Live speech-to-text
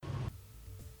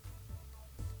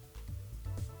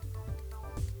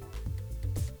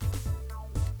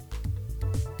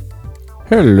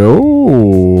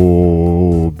Hello,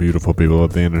 beautiful people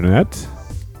of the internet.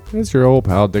 It's your old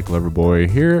pal Dick Loverboy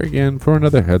here again for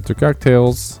another Heads or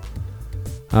Cocktails.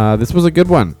 This was a good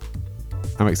one.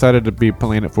 I'm excited to be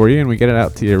playing it for you, and we get it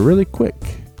out to you really quick.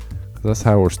 That's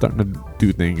how we're starting to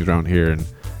do things around here in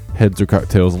Heads or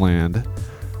Cocktails land.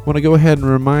 I want to go ahead and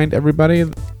remind everybody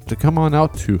to come on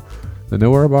out to the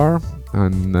Nowhere Bar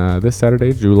on this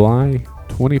Saturday, July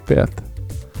 25th.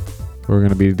 We're going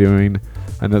to be doing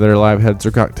another live Heads or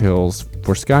Cocktails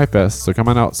for Skyfest. So come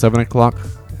on out, 7 o'clock,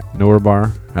 Nowhere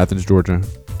Bar, Athens, Georgia.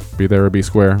 Be there or be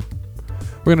square.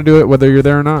 We're going to do it whether you're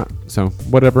there or not. So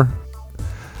whatever.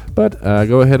 But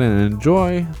go ahead and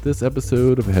enjoy this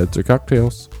episode of Heads or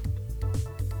Cocktails.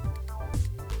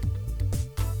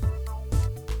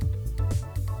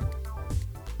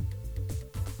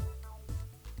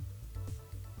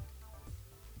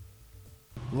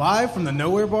 Live from the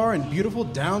Nowhere Bar in beautiful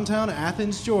downtown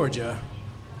Athens, Georgia,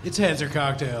 it's Heads or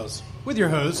Cocktails with your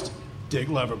host, Dick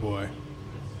Loverboy.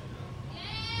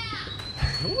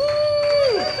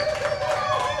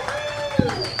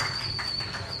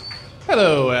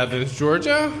 Hello, Athens,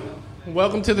 Georgia.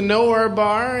 Welcome to the Nowhere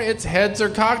Bar. It's Heads or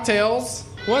Cocktails.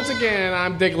 Once again,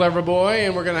 I'm Dick Loverboy,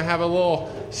 and we're going to have a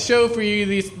little show for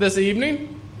you this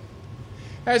evening.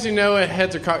 As you know, at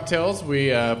Heads or Cocktails, we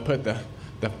put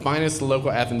the finest local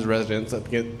Athens residents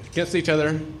up against each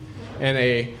other in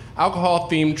a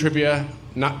alcohol-themed trivia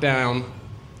knockdown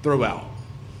throwout.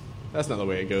 That's not the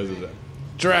way it goes, is it?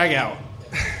 Drag out.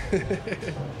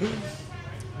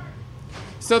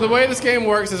 So the way this game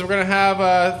works is we're going to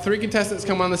have 3 contestants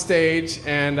come on the stage,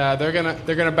 and they're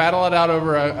gonna battle it out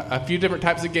over a few different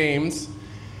types of games.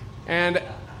 And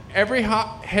every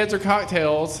Heads or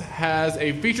Cocktails has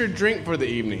a featured drink for the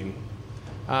evening.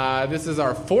 This is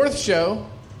our 4th show,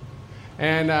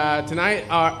 and tonight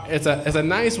it's a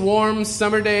nice warm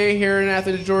summer day here in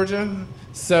Athens, Georgia.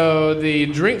 So the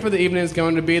drink for the evening is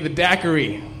going to be the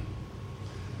Daiquiri.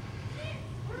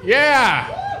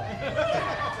 Yeah!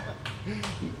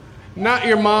 Not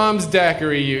your mom's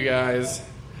daiquiri, you guys.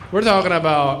 We're talking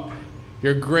about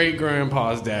your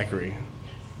great-grandpa's daiquiri.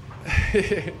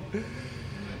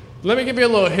 Let me give you a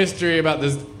little history about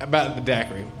the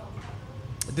daiquiri.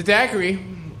 The daiquiri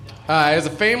is a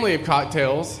family of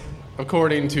cocktails,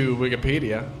 according to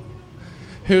Wikipedia,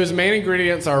 whose main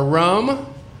ingredients are rum,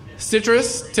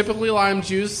 citrus, typically lime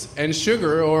juice, and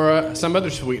sugar or some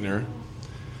other sweetener.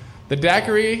 The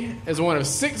daiquiri is one of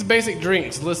 6 basic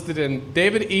drinks listed in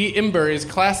David E. Embury's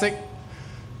classic,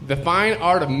 The Fine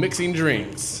Art of Mixing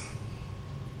Drinks.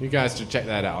 You guys should check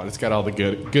that out. It's got all the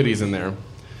goodies in there.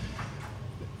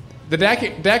 The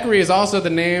daiquiri is also the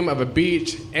name of a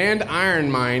beach and iron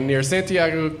mine near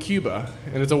Santiago, Cuba,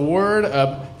 and it's a word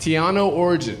of Taino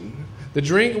origin. The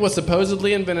drink was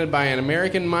supposedly invented by an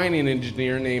American mining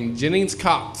engineer named Jennings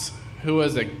Cox, who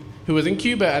was in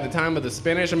Cuba at the time of the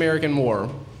Spanish-American War.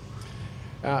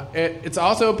 It's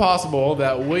also possible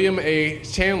that William A.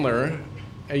 Chandler,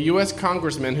 a U.S.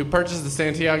 congressman who purchased the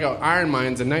Santiago iron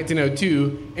mines in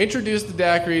 1902, introduced the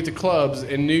daiquiri to clubs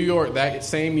in New York that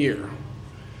same year.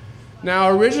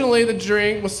 Now, originally, the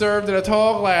drink was served in a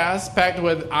tall glass packed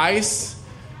with ice.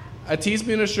 A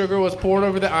teaspoon of sugar was poured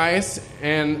over the ice,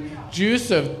 and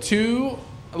juice of 2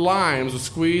 limes was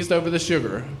squeezed over the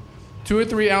sugar. 2 or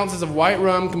 3 ounces of white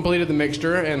rum completed the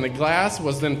mixture, and the glass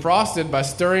was then frosted by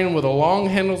stirring with a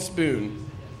long-handled spoon.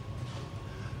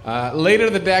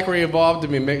 Later, the daiquiri evolved to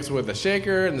be mixed with a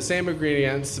shaker and the same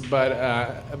ingredients,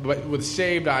 but with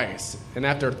shaved ice. And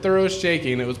after thorough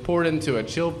shaking, it was poured into a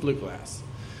chilled flute glass.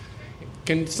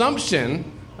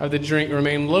 Consumption of the drink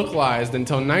remained localized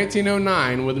until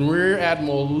 1909, when Rear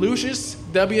Admiral Lucius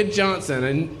W.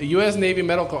 Johnson, a U.S. Navy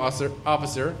medical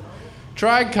officer,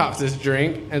 tried Cox's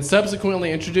drink and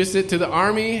subsequently introduced it to the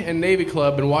Army and Navy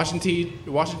Club in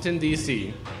Washington,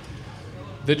 D.C.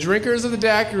 The drinkers of the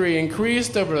daiquiri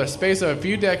increased over the space of a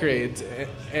few decades,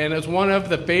 and it's one of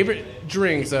the favorite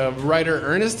drinks of writer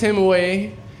Ernest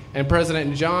Hemingway and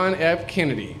President John F.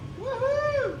 Kennedy.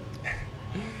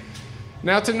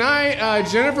 Now tonight,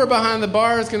 Jennifer behind the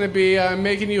bar is going to be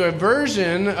making you a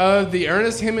version of the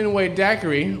Ernest Hemingway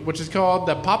daiquiri, which is called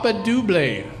the Papa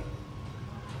Double.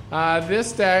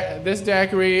 This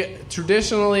daiquiri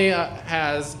traditionally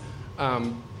has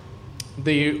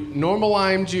the normal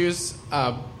lime juice,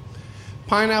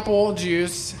 pineapple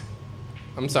juice,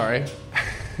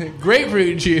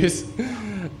 grapefruit juice,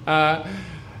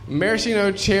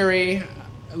 maraschino cherry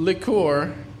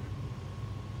liqueur,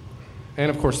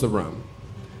 and of course the rum.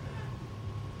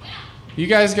 You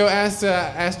guys go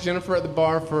ask Jennifer at the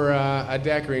bar for a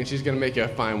daiquiri, and she's going to make you a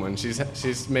fine one.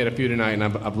 She's made a few tonight, and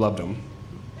I've loved them.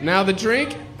 Now, the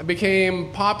drink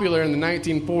became popular in the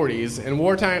 1940s, and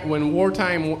when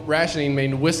wartime rationing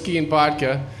made whiskey and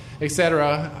vodka,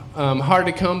 etc., hard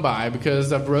to come by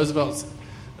because of Roosevelt's.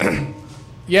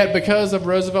 Yet, because of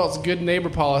Roosevelt's good neighbor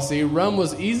policy, rum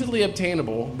was easily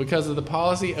obtainable because of the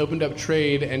policy opened up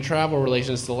trade and travel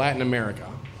relations to Latin America.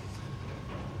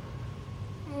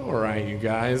 All right, you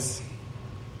guys.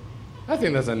 I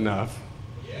think that's enough.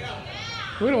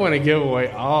 We don't want to give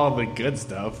away all the good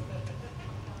stuff.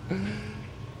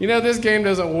 You know, this game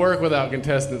doesn't work without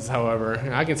contestants, however.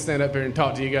 I can stand up here and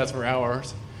talk to you guys for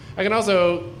hours. I can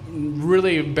also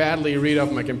really badly read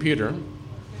off my computer.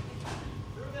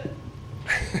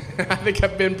 I think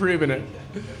I've been proving it.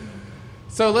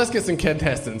 So let's get some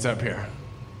contestants up here.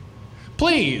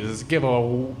 Please give a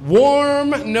warm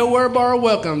Nowhere Bar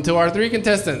welcome to our 3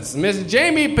 contestants, Miss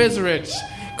Jamie Pisarich,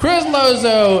 Chris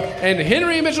Lozo, and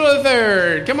Henry Mitchell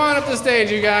III. Come on up the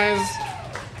stage, you guys.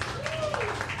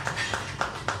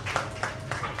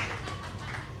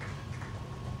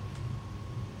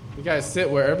 You guys sit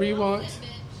wherever you want.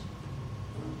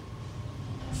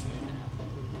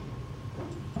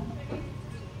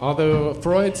 Although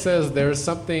Freud says there's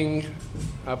something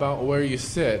about where you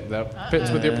sit that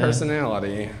fits with your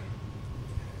personality.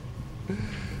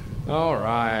 All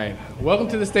right. Welcome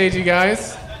to the stage, you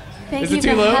guys. Thank Is it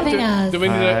too low? having us. Do we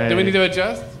need to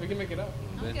adjust? We can make it up.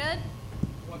 I'm good.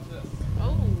 Watch this.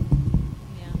 Oh,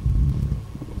 yeah.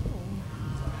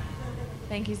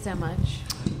 Thank you so much.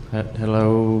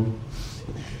 Hello.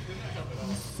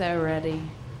 I'm so ready.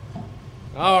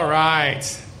 All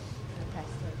right.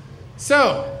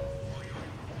 So,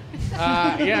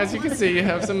 as you can see, you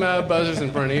have some buzzers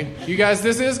in front of you. You guys,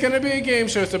 this is going to be a game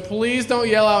show, so please don't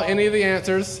yell out any of the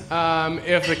answers.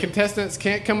 If the contestants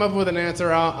can't come up with an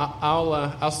answer,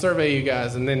 I'll survey you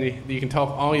guys, and then you can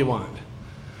talk all you want.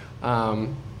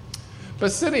 But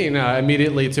sitting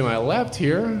immediately to my left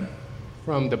here,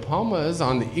 from De Palmas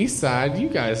on the east side, you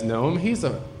guys know him. He's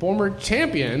a former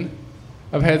champion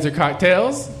of Heads or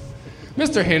Cocktails,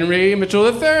 Mr. Henry Mitchell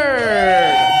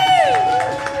III.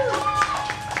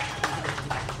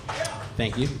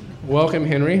 Thank you. Welcome,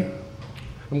 Henry.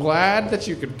 I'm glad that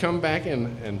you could come back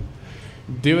and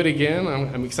do it again.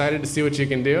 I'm excited to see what you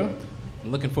can do.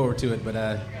 I'm looking forward to it, but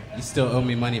you still owe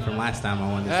me money from last time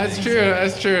I won this That's thing, true. so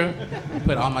That's true.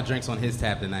 put all my drinks on his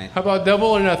tab tonight. How about double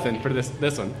or nothing for this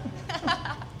one?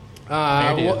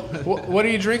 Fair deal. What are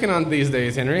you drinking on these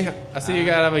days, Henry? I see you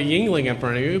got a Yingling in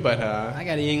front of you, but I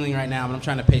got a Yingling right now, but I'm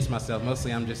trying to pace myself.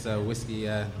 Mostly I'm just whiskey,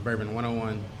 bourbon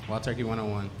 101, Wild Turkey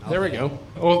 101. there we go.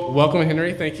 Well, welcome,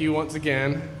 Henry. Thank you once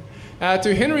again.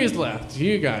 To Henry's left,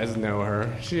 you guys know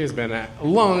her. She has been a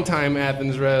long-time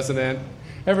Athens resident.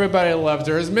 Everybody loves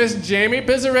her. Is Miss Jamie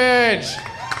Pisarich.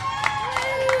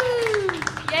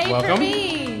 Yay Welcome. for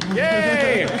me.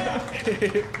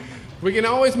 Yay! We can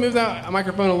always move that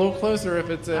microphone a little closer if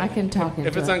it's I can talk if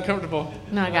into it's it. uncomfortable.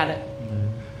 No, I got it.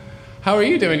 How are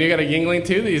you doing? You got a Yingling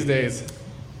too these days.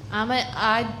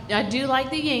 I do like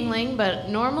the Yingling, but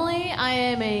normally I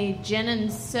am a gin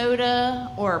and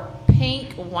soda or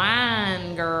pink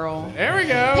wine girl. There we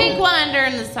go. Pink wine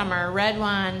during the summer, red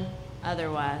wine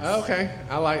otherwise. Okay,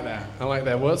 I like that.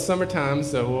 Well, it's summertime,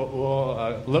 so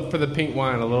we'll look for the pink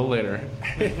wine a little later.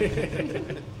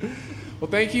 Well,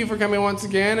 thank you for coming once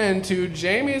again. And to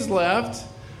Jamie's left,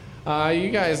 you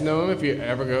guys know him if you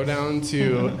ever go down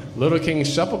to Little King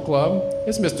Shuffle Club.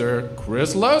 It's Mr.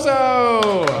 Chris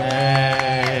Lozo.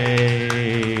 Hey.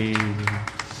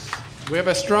 We have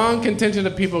a strong contingent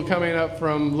of people coming up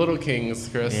from Little Kings,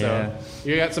 Chris. Yeah. So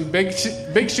you got some big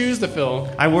shoes to fill.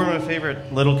 I wore my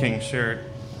favorite Little King shirt.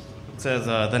 It says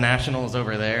the National's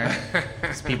over there.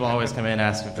 'Cause people always come in and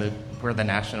ask if we're the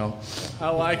National. I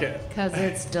like it. Because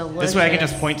it's delicious. This way I can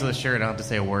just point to the shirt. I don't have to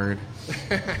say a word.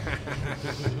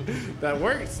 That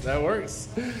works.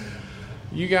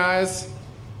 You guys,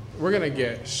 we're going to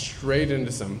get straight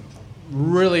into some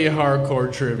really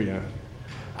hardcore trivia.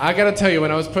 I got to tell you,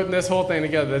 when I was putting this whole thing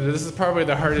together, this is probably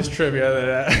the hardest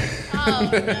trivia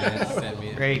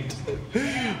Great.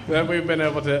 that we've been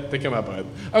able to come up with.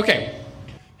 Okay,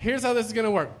 here's how this is going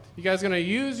to work. You guys are going to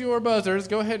use your buzzers.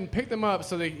 Go ahead and pick them up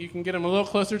so that you can get them a little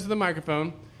closer to the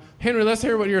microphone. Henry, let's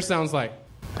hear what yours sounds like.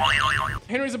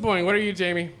 Henry's a boing. What are you,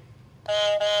 Jamie?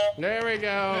 There we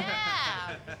go.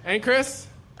 Yeah. And Chris?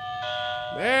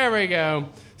 There we go.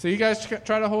 So you guys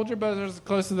try to hold your buzzers as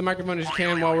close to the microphone as you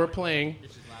can while we're playing.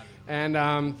 And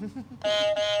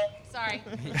Sorry.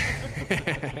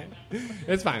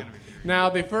 it's fine. Now,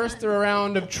 the first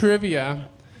round of trivia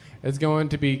is going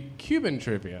to be Cuban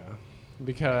trivia.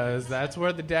 because that's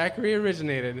where the daiquiri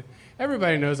originated.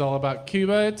 Everybody knows all about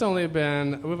Cuba.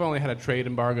 We've only had a trade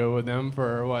embargo with them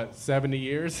for 70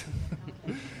 years.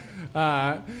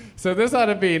 So this ought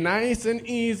to be nice and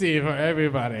easy for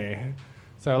everybody.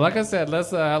 So like I said,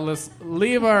 let's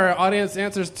leave our audience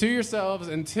answers to yourselves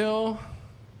until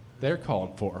they're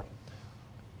called for.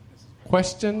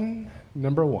 Question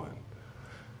number 1.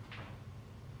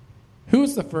 Who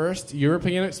was the first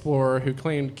European explorer who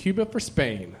claimed Cuba for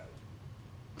Spain?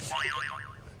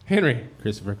 Henry.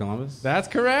 Christopher Columbus. That's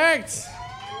correct.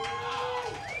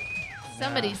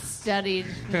 Somebody studied.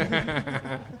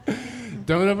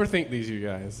 Don't overthink these, you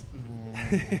guys.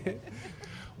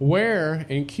 Where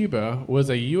in Cuba was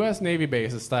a U.S. Navy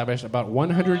base established about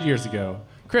 100 years ago?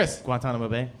 Chris. Guantanamo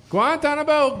Bay.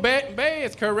 Guantanamo Bay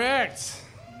is correct.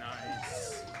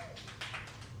 Nice.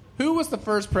 Who was the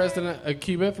first president of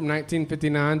Cuba from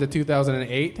 1959 to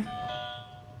 2008?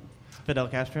 Fidel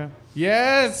Castro.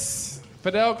 Yes,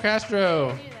 Fidel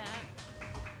Castro.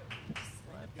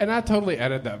 And I totally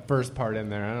added that first part in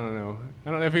there. I don't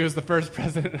know if he was the first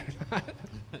president or not.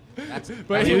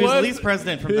 But he was least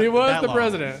president from He was that the long.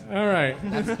 president. All right.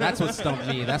 That's what stumped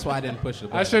me. That's why I didn't push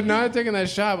it. I should not have taken that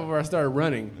shot before I started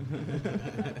running.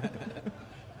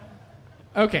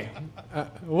 Okay.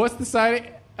 What's the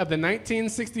site of the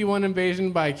 1961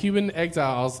 invasion by Cuban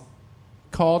exiles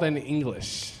called in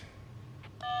English?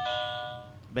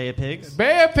 Bay of Pigs.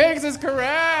 Bay of Pigs is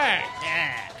correct.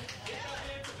 Yeah.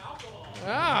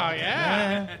 Oh,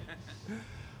 yeah.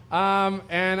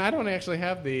 And I don't actually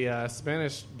have the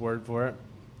Spanish word for it.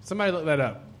 Somebody look that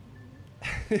up.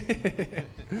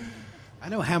 I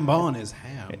know jambon is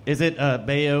ham. Is it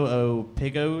Bayo o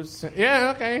Pigos?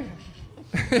 Yeah, okay.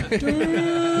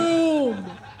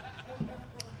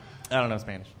 I don't know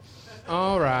Spanish.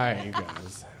 All right, you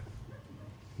guys.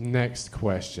 Next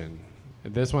question.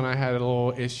 This one I had a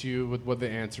little issue with what the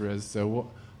answer is,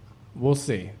 so we'll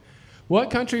see.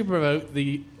 What country provoked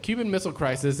the Cuban Missile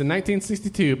Crisis in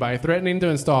 1962 by threatening to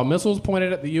install missiles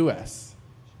pointed at the U.S.?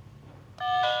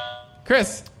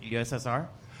 Chris. USSR?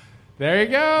 There you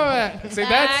go. See,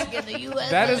 Back in the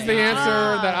that is the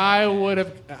answer that I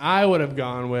would have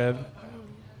gone with.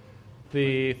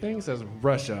 The thing says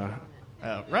Russia.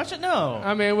 Russia? No.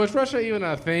 I mean, was Russia even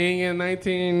a thing in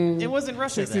 1962? It wasn't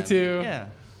Russia then. Yeah.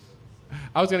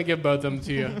 I was going to give both of them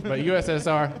to you, but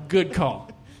USSR, good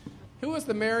call. Who was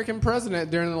the American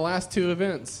president during the last two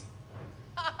events?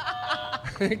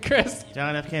 Chris?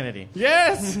 John F. Kennedy.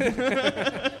 Yes!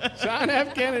 John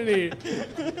F. Kennedy.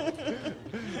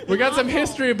 We got some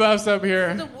history buffs up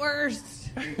here. The worst.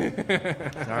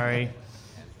 Sorry.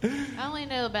 I only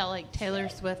know about like Taylor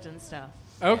Swift and stuff.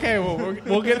 Okay, well,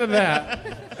 we'll get to that.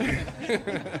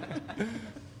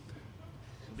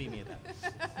 Beat me at that.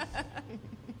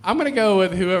 I'm going to go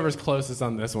with whoever's closest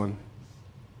on this one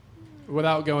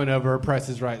without going over Price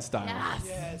is Right style.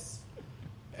 Yes.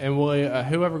 And we'll,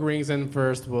 whoever rings in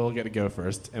first will get to go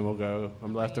first, and we'll go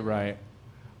from left to right.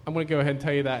 I'm going to go ahead and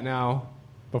tell you that now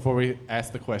before we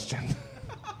ask the question.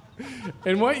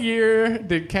 In what year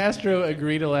did Castro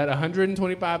agree to let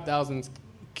 125,000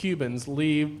 Cubans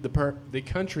leave the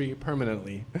country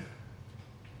permanently?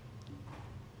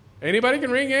 Anybody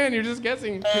can ring in. You're just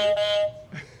guessing.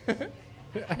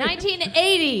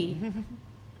 1980.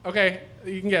 Okay,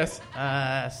 you can guess.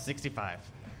 65.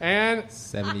 And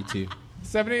 72.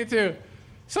 72.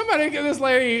 Somebody give this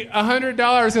lady $100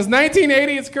 because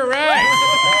 1980 is correct.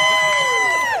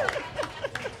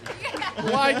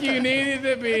 Like you needed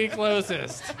to be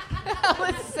closest. That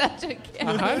was such a gift.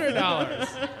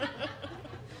 $100.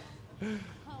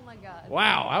 Oh my God.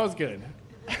 Wow, that was good.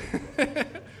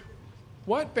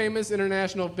 What famous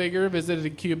international figure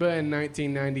visited Cuba in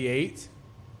 1998?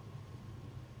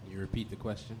 You repeat the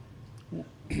question.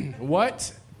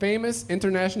 What famous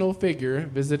international figure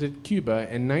visited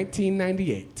Cuba in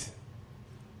 1998?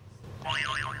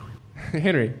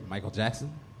 Henry. Michael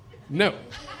Jackson. No.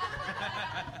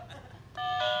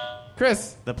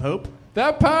 Chris. The Pope?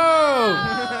 The Pope!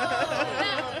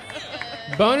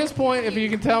 Bonus point if you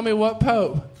can tell me what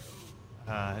Pope.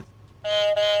 Yeah.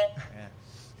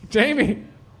 Jamie.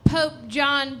 Pope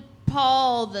John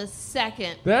Paul II.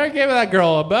 There, give that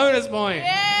girl a bonus point. Yeah.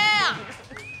 I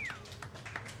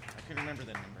couldn't remember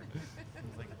the number. It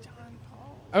was like John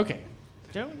Paul. Okay.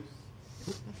 Jones?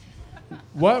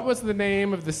 What was the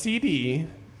name of the CD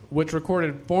which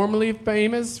recorded formerly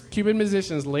famous Cuban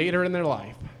musicians later in their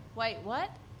life? Wait,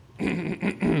 what?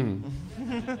 You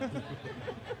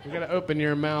gotta open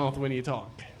your mouth when you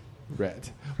talk.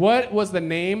 Brett. What was the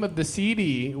name of the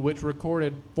CD which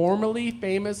recorded formerly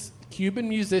famous Cuban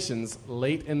musicians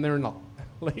late in their life?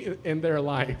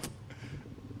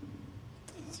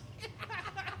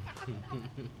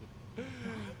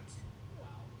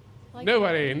 Like,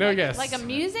 Nobody, no guess. Like a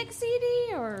music CD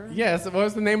or? Yes, what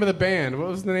was the name of the band? What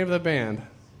was the name of the band?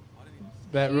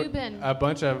 Cuban. A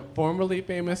bunch of formerly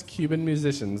famous Cuban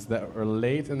musicians that were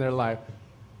late in their life.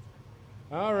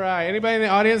 All right, anybody in the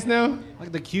audience know?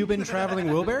 Like the Cuban Traveling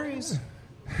Wilburys?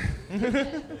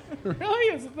 Really?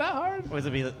 Is it that hard? Was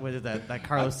it that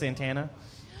Carlos Santana?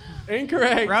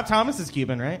 Incorrect. Rob Thomas is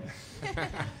Cuban, right?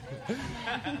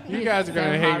 You guys are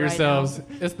going to So hate hot right yourselves.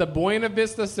 It's the Buena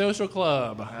Vista Social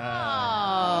Club. Oh,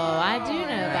 I do know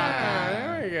about that.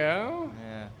 There we go.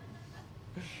 Yeah.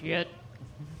 Shit.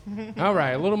 All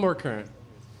right, a little more current.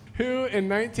 Who in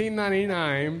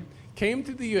 1999 came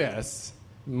to the U.S.,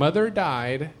 mother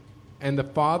died, and the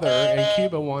father in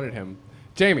Cuba wanted him?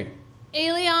 Jamie.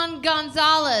 Elian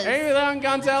Gonzalez. Elian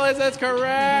Gonzalez, that's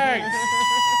correct.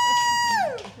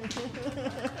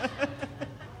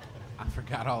 I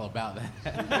forgot all about that.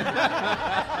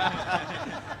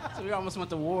 So we almost went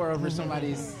to war over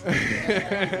somebody's.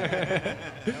 That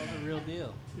was a real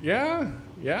deal. Yeah.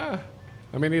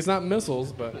 I mean, he's not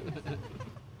missiles, but.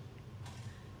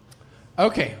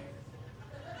 Okay.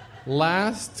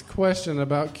 Last question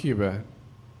about Cuba.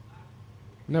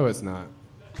 No, it's not.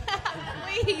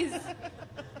 Please.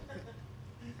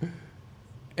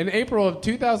 In April of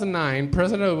 2009,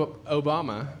 President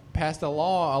Obama passed a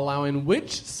law allowing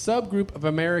which subgroup of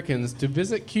Americans to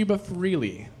visit Cuba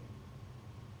freely?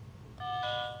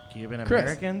 Cuban Chris.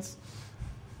 Americans?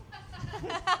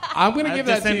 I'm going to give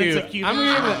that to Descendants you. of Cuban. I'm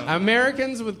going to give it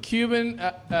Americans with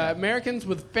Americans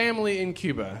with family in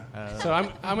Cuba. So I'm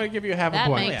going to give you half a That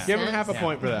point. makes Give him sense. half a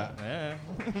point for that. Yeah.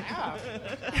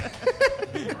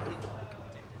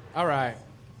 All right.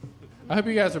 I hope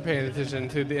you guys are paying attention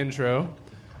to the intro.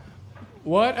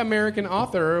 What American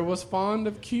author was fond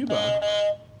of Cuba?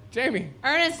 Jamie.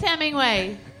 Ernest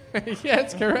Hemingway.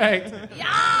 Yes, correct.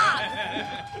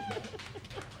 Yeah!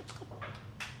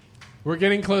 We're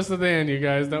getting close to the end, you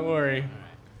guys. Don't worry.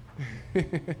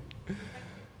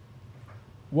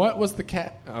 What is the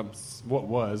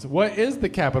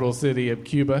capital city of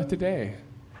Cuba today?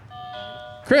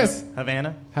 Chris.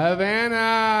 Havana?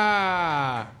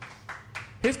 Havana.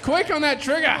 He's quick on that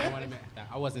trigger.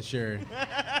 I wasn't sure.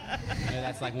 Yeah,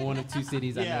 that's like one of two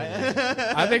cities I know.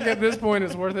 I think at this point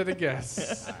it's worth it to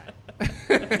guess.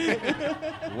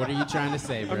 What are you trying to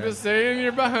say, bro? I'm just saying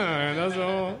you're behind. That's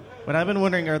all. But I've been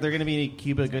wondering, are there going to be any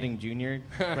Cuba Gooding Jr.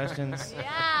 questions?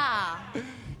 Yeah.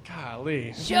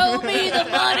 Golly. Show me the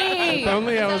money. If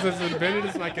only I was as invented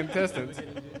as my contestants. Oh,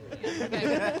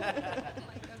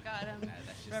 God, I'm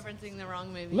referencing the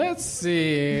wrong movie. Let's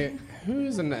see.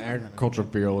 Who's in the agricultural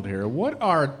field here? What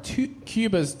are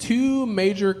Cuba's two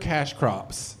major cash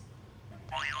crops?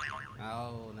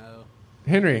 Oh, no.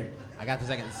 Henry. I got the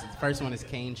second. The first one is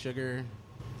cane sugar.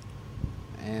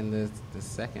 And the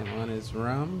second one is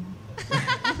rum.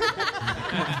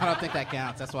 I don't think that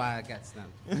counts. That's why I got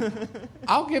stumped.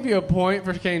 I'll give you a point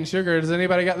for cane sugar. Does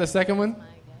anybody got the second one?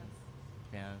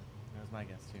 Yeah, that was my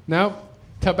guess, too. No.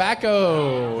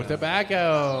 Tobacco.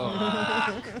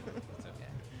 Tobacco.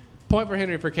 Point for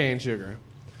Henry for cane sugar.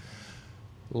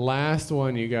 Last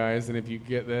one, you guys, and if you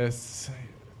get this,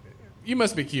 you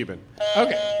must be Cuban.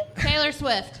 Okay. Taylor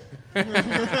Swift.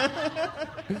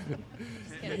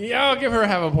 Yeah, I'll give her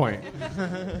half a point.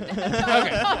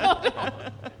 Okay.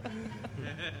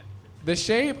 The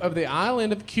shape of the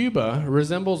island of Cuba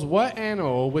resembles what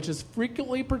animal which is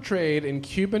frequently portrayed in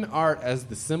Cuban art as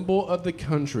the symbol of the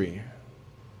country?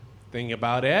 Think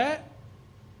about it.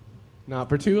 Not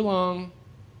for too long.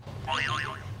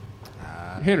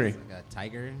 Henry. It's like a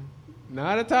tiger.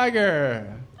 Not a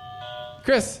tiger.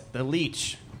 Chris. The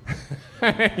leech.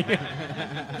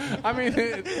 I mean,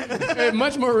 it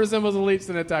much more resembles a leech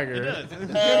than a tiger.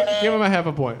 Give him a half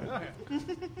a point.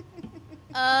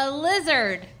 A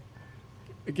lizard.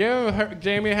 Give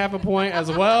Jamie half a point as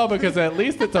well because at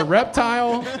least it's a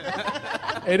reptile.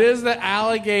 It is the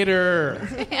alligator.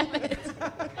 Damn it.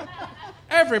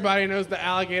 Everybody knows the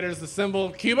alligator is the symbol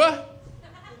of Cuba.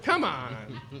 Come on.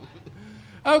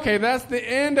 Okay, that's the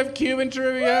end of Cuban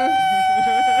trivia.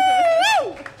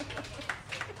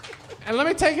 And let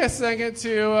me take a second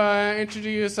to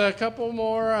introduce a couple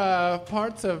more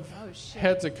parts of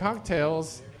Heads of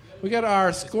Cocktails. We got our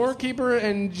scorekeeper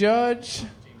and judge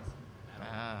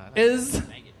is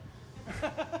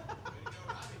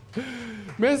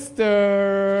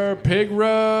Mr. Pig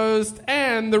Roast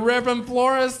and the Reverend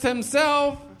Florist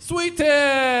himself, Sweet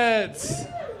Tits.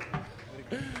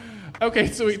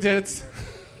 Okay, Sweet Tits.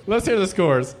 Let's hear the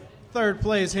scores. Third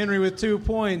place, Henry with 2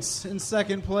 points. In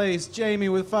second place, Jamie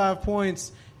with 5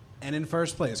 points. And in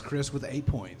first place, Chris with 8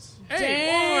 points.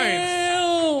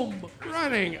 8 points!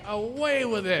 Running away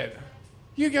with it.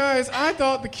 You guys, I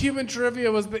thought the Cuban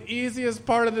trivia was the easiest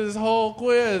part of this whole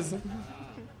quiz.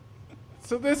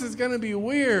 So this is going to be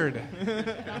weird.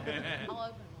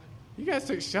 You guys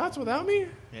took shots without me?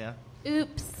 Yeah.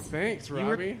 Oops. Thanks,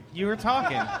 Robbie. You were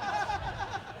talking.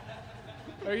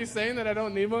 Are you saying that I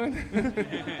don't need one?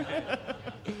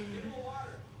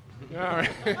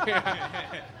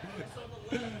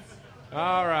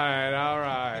 All right. All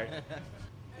right.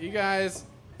 You guys,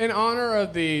 in honor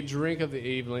of the drink of the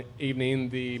evening,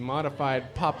 the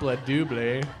modified Popla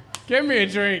Double, give me a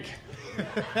drink.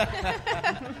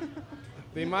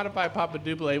 The modified Papa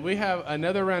Double, we have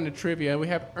another round of trivia. We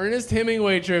have Ernest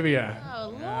Hemingway trivia. Oh,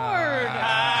 Lord.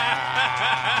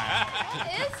 What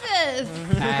is this?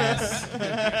 Pass.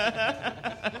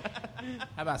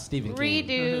 How about Stephen King?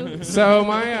 Redo. So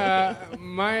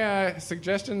my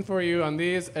suggestion for you on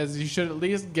these is you should at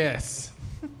least guess.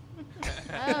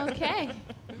 Okay.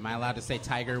 Am I allowed to say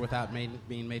tiger without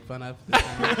being made fun of?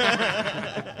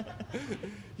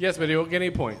 Yes, but you won't get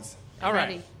any points. All right.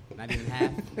 Ready. Not even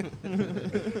half.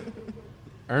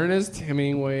 Ernest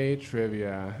Hemingway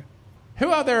trivia.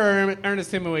 Who out there are Ernest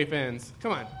Hemingway fans?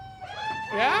 Come on.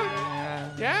 Yeah?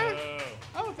 Yeah?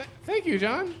 Oh, thank you,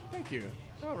 John. Thank you.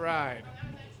 All right.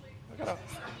 I got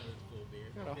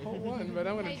a whole one, but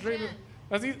I'm going to drink it.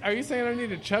 Are you saying I need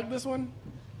to chug this one?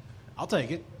 I'll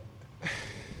take it.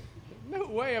 No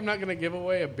way I'm not going to give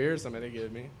away a beer somebody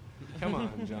gave me. Come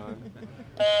on, John.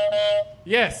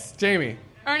 Yes, Jamie.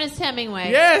 Ernest Hemingway.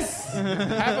 Yes!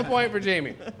 Half a point for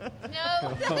Jamie.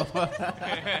 No.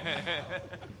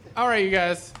 All right, you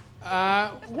guys.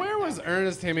 Where was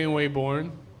Ernest Hemingway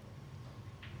born?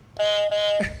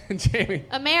 Jamie.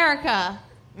 America.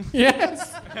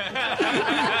 Yes.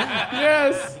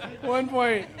 Yes. 1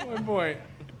 point. 1 point.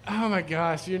 Oh my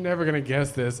gosh, you're never gonna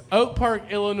guess this. Oak Park,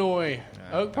 Illinois.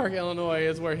 Oak Park, Illinois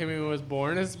is where Hemingway was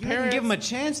born. His You didn't parents. give him a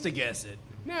chance to guess it.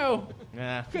 No,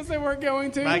 Yeah. because they weren't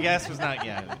going to. My guess was not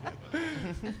yet.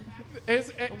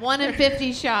 1 in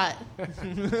 50 shot. All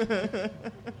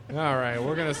right,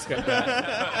 we're gonna skip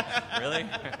that. Really?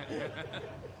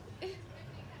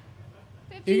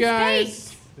 50 You guys,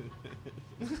 states.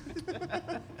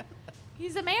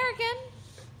 He's American.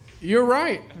 you're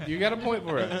right. You got a point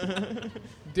for it.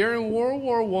 During World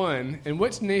War I, in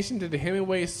which nation did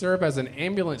Hemingway serve as an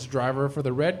ambulance driver for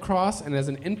the Red Cross and as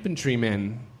an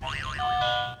infantryman?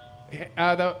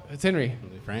 It's Henry.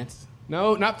 France?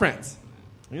 No, not France.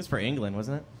 It was for England,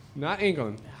 wasn't it? Not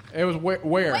England. It was where,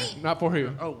 Wait. not for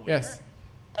who. Oh, where? Yes.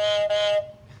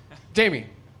 Jamie.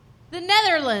 The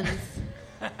Netherlands.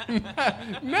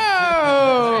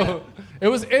 No! It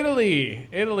was Italy.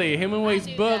 Italy. Hemingway's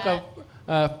I knew book that.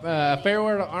 of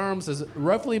Farewell to Arms is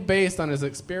roughly based on his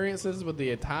experiences with the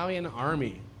Italian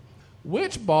army.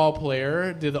 Which ball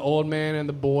player did the old man and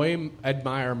the boy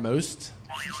admire most?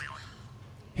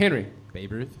 Henry.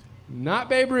 Babe Ruth? Not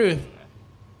Babe Ruth.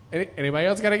 Anybody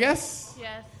else got a guess?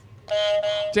 Yes.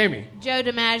 Jamie. Joe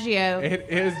DiMaggio. It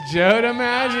is Joe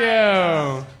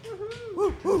DiMaggio.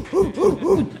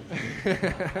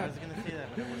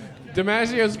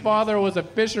 DiMaggio's father was a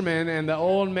fisherman, and the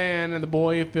old man and the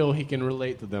boy feel he can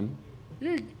relate to them.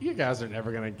 You guys are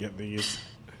never going to get these.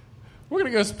 We're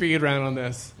going to go speed round on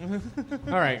this.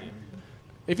 All right.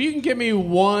 If you can give me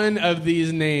one of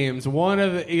these names, one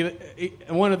of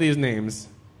these names,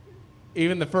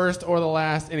 even the first or the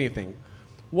last, anything.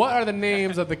 What are the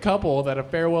names of the couple that A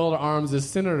Farewell to Arms is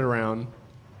centered around?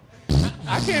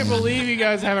 I can't believe you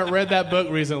guys haven't read that book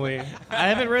recently. I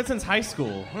haven't read since high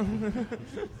school.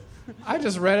 I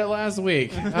just read it last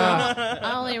week.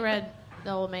 I only read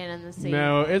The Old Man and the Sea.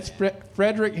 No, it's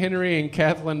Frederick Henry and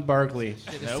Kathleen Barkley.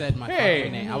 Should have said my Hey.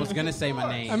 fucking name. I was going to say my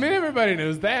name. I mean, everybody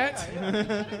knows that.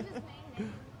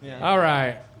 Yeah. All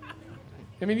right.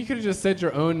 I mean, you could have just said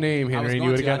your own name, I was Henry, and you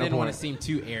going would to. have I gotten a didn't want point. to seem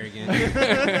too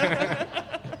arrogant.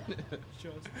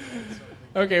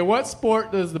 Okay, what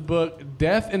sport does the book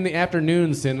Death in the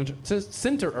Afternoon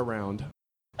center around?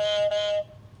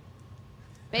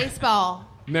 Baseball.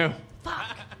 No,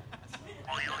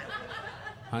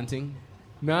 Hunting?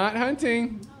 not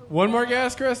hunting. One more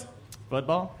guess, Chris.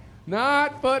 Football?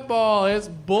 Not football. It's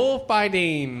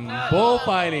bullfighting.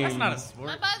 Bullfighting. That's not a sport.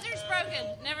 My buzzer's broken.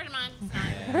 Never mind. It's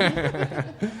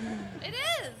not. It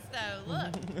is, though.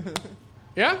 Look.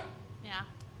 Yeah? Yeah.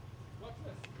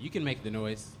 You can make the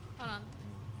noise. Hold on.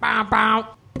 Bow,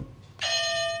 bow.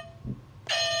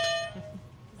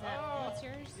 What's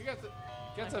yours? You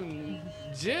got some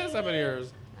jizz up in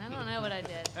yours. I don't know what I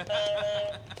did.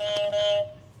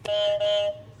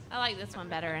 I like this one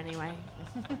better anyway.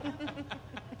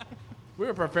 We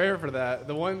were prepared for that.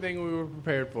 The one thing we were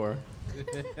prepared for.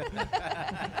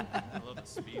 I love the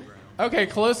speed round. Okay,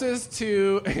 closest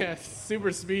to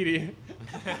super speedy.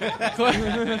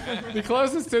 The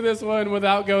closest to this one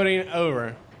without going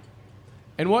over.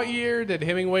 In what year did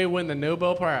Hemingway win the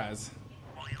Nobel Prize?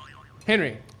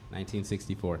 Henry,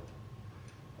 1964.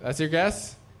 that's your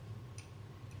guess?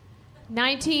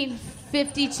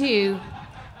 1952.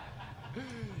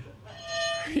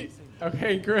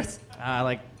 Okay, Chris.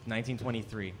 Like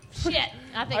 1923. Shit,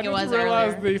 I think I it was just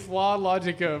realized earlier. the flawed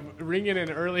logic of ringing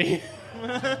in early.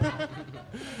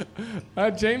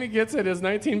 Jamie gets it. It's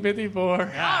 1954. All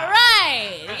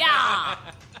right, yeah.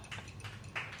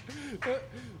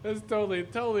 That's totally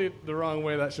the wrong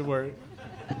way that should work.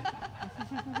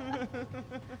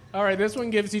 All right, this one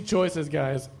gives you choices,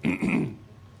 guys.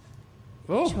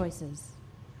 Oh. Choices.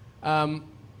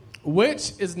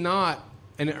 Which is not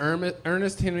an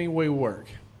Ernest Hemingway work?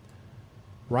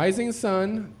 Rising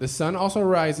Sun, The Sun Also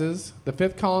Rises, The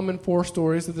Fifth Column and Four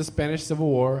Stories of the Spanish Civil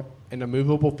War, and A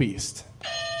Movable Feast.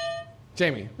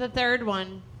 Jamie. The third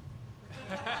one.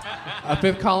 A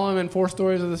Fifth Column and Four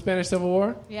Stories of the Spanish Civil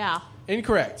War? Yeah.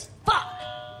 Incorrect. Fuck.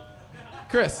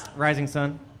 Chris. Rising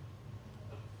Sun.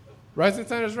 Rising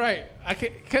Sun is right. I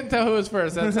couldn't tell who was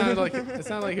first. It sounded like he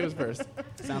was first.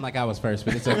 Sound like I was first,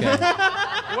 but it's okay.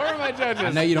 Where are my judges?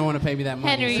 I know you don't want to pay me that money.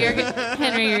 Henry,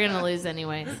 you're gonna lose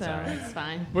anyway, so it's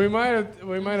fine. We might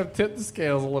have tipped the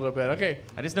scales a little bit. Okay.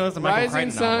 I just know it's a Michael Rising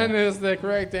Crichton Sun novel. is the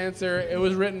correct answer. It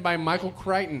was written by Michael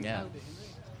Crichton. Yeah.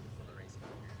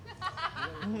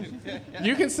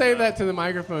 You can say that to the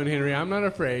microphone, Henry. I'm not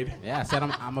afraid. Yeah, I said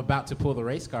I'm about to pull the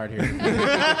race card here.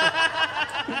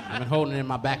 I've been holding it in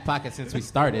my back pocket since we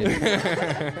started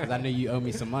because I knew you owe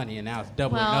me some money, and now it's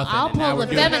double or Well, nothing. I'll and now pull we're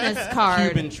the doing feminist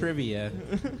card. Cuban trivia.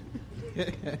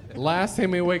 Last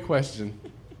Hemingway question.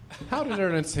 How did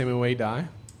Ernest Hemingway die?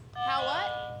 How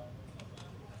what?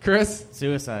 Chris?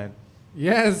 Suicide.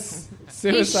 Yes.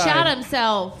 Suicide. He shot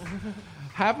himself.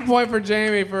 Half a point for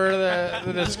Jamie for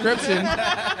the description.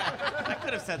 I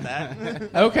could have said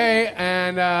that. Okay,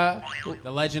 and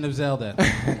The Legend of Zelda. Get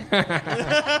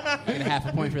a half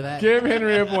a point for that. give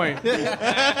Henry a point.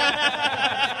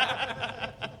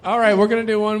 All right, we're going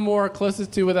to do one more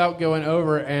closest to without going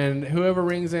over, and whoever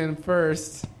rings in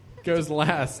first goes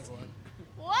last.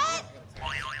 What?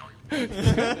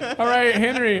 All right,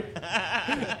 Henry.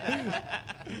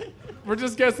 We're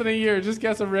just guessing a year. Just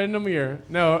guess a random year.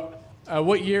 No,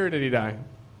 what year did he die?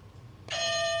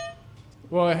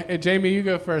 Well, Jamie, you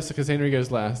go first because Henry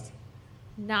goes last.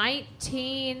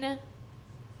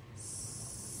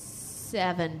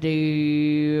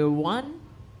 1971.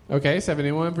 Okay,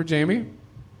 71 for Jamie.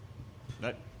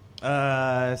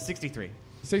 63.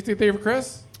 63 for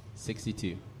Chris.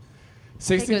 62.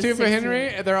 62 for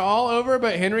Henry. They're all over,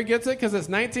 but Henry gets it because it's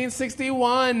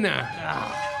 1961.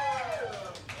 That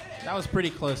was pretty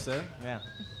close, though. Yeah.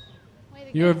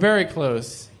 You were very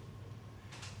close.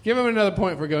 Give him another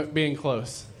point for being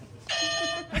close.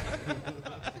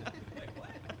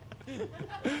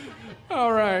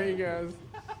 All right, you guys.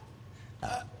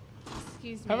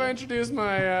 Excuse me. Have I introduced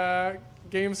my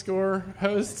game score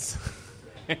hosts?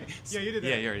 Yeah, you did that.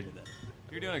 Yeah, you already did that.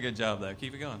 You're doing a good job, though.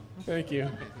 Keep it going. Thank you.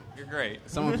 You're great.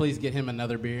 Someone please get him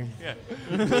another beer. Yeah.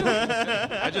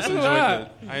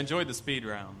 I enjoyed the speed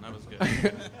round. That was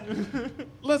good.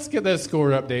 Let's get those score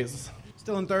updates.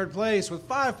 Still in third place with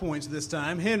 5 points this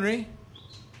time, Henry.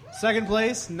 Second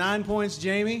place, 9 points,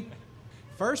 Jamie.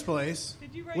 First place,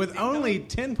 with only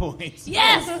 10 points.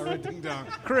 Yes! Ding dong.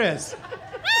 Chris.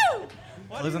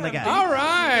 Closing the gap. All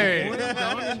right.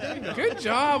 Good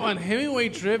job on Hemingway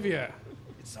trivia.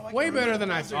 Way better than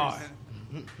I thought.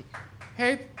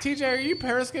 Hey, TJ, are you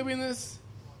periscoping this?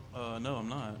 No, I'm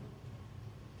not.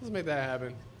 Let's make that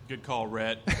happen. Good call,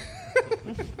 Rhett.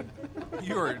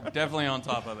 You were definitely on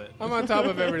top of it. I'm on top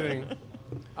of everything.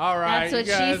 All right, That's what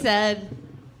you guys. she said.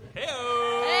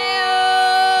 Hey-o!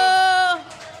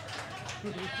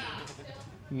 Hey-oh!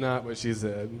 Not what she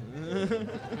said.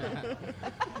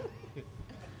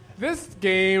 This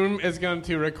game is going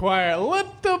to require a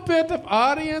little bit of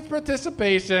audience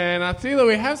participation. I see that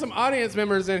we have some audience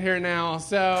members in here now,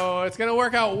 so it's going to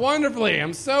work out wonderfully.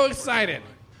 I'm so excited.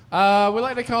 We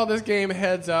like to call this game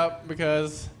Heads Up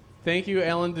because thank you,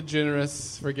 Ellen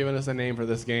DeGeneres, for giving us a name for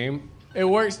this game. It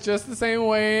works just the same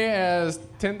way as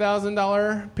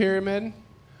 $10,000 pyramid,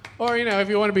 or, you know, if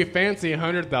you want to be fancy,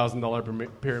 $100,000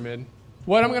 pyramid.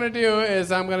 What I'm going to do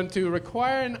is I'm going to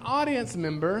require an audience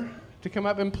member to come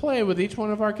up and play with each one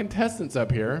of our contestants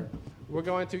up here. We're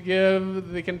going to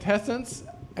give the contestants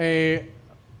a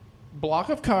block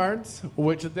of cards,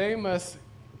 which they must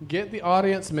get the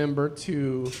audience member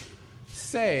to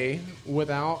say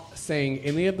without saying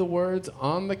any of the words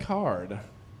on the card.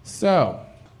 So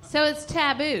it's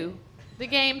Taboo. The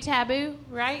game Taboo,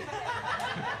 right?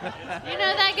 You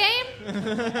know that game?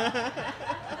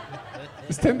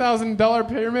 is $10,000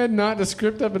 pyramid not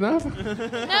descriptive enough? No,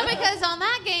 because on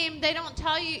that game, they don't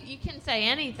tell you can say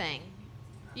anything.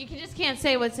 Just can't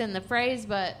say what's in the phrase,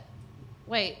 but...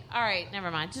 Wait, all right,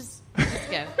 never mind. Just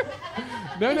go.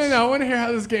 No, I want to hear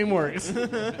how this game works.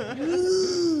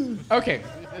 Okay.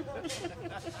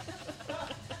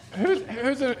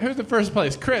 Who's the first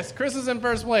place? Chris. Chris is in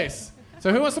first place.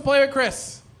 So who wants to play with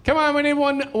Chris? Come on, we need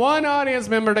one audience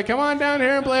member to come on down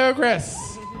here and play with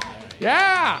Chris.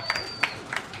 Yeah.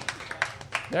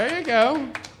 There you go.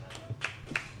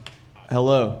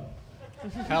 Hello.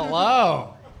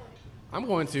 Hello. I'm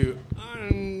going to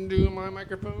undo my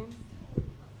microphone.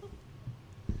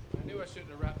 I knew I shouldn't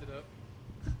have wrapped it up.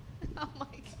 Oh my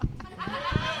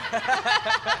God.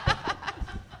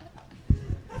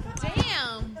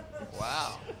 Damn.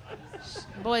 Wow.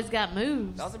 Boy's got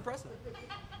moves. That was impressive.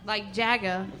 Like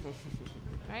Jagger.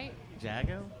 Right?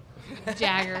 Jago?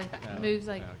 Jagger. Moves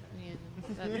like... Yeah,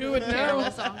 You would know.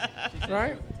 terrible song.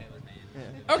 Right?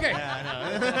 Okay.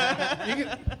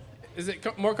 Is it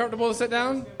more comfortable to sit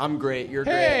down? I'm great. You're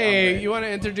great. Hey, you want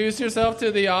to introduce yourself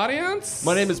to the audience?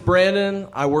 My name is Brandon.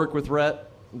 I work with Rhett.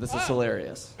 This is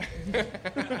hilarious.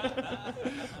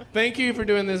 Thank you for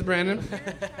doing this, Brandon.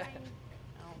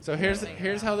 So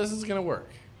here's how this is going to work.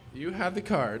 You have the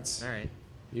cards. All right.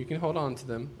 You can hold on to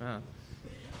them. Uh-huh.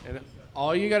 And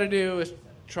all you got to do is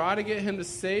try to get him to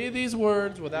say these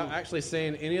words without actually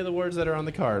saying any of the words that are on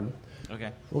the card.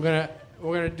 Okay. We're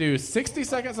gonna do 60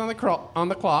 seconds on the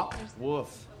clock.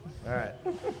 Woof. All right.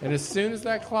 And as soon as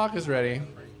that clock is ready,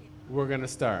 we're gonna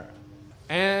start.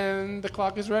 And the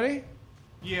clock is ready?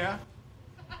 Yeah.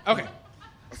 Okay. All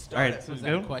right. So is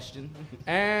Go. that a question?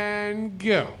 And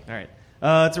go. All right.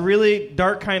 It's a really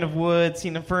dark kind of wood,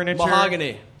 seen in furniture.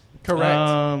 Mahogany.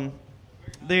 Correct.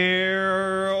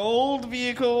 They're old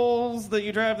vehicles that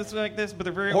you drive like this, but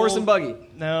they're very Horse old. and buggy.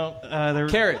 No, they're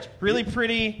Carriage. really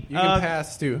pretty. You can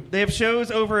pass too. They have shows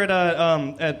over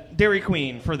at Dairy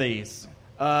Queen for these.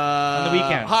 On the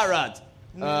weekends. Hot rods.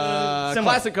 Similar.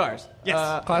 Classic cars.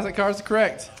 Yes. Classic cars are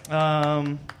correct.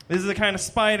 This is a kind of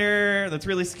spider that's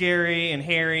really scary and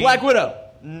hairy. Black Widow.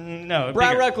 No.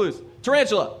 Brown bigger. recluse.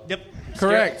 Tarantula. Yep.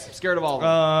 Correct. Scared of all of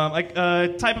them. Like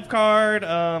type of card.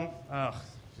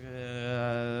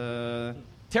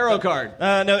 Tarot card.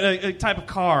 No, type of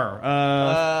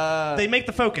car. They make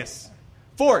the Focus.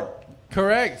 Ford.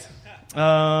 Correct.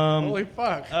 Holy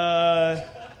fuck.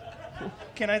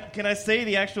 Can I say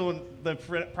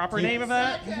the proper name of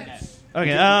that?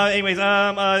 Okay. Anyways,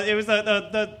 it was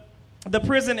the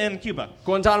prison in Cuba.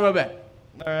 Guantanamo Bay.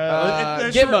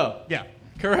 Gitmo. Yeah.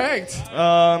 Correct.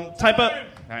 Type of.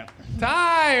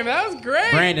 Time. That was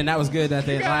great. Brandon, that was good. That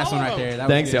the got last all one of right there. That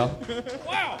Thanks, was y'all. good.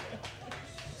 Wow.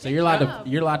 So you're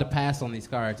allowed to pass on these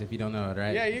cards if you don't know it,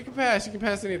 right? Yeah, you can pass. You can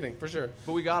pass anything for sure.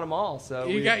 But we got them all, so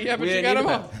You we got didn't them need all.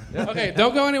 to pass. Okay,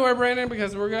 don't go anywhere, Brandon,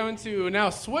 because we're going to now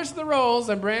switch the roles,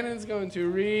 and Brandon's going to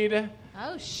read.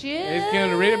 Oh, shit. He's going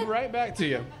to read it right back to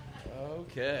you.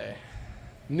 Okay.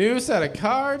 New set of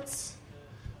cards.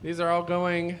 These are all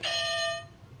going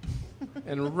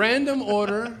in random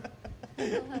order.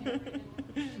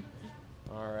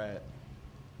 All right.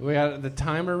 We got the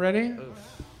timer ready.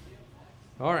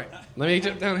 All right, let me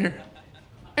jump down here.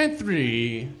 And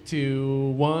 3, 2,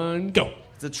 1, go.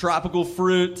 It's a tropical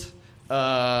fruit. A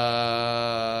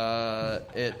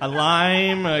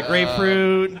lime, a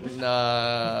grapefruit. Can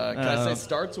I say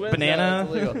starts with? Banana.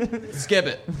 No, it's illegal. Skip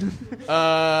it.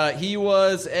 He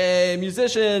was a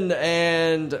musician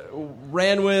and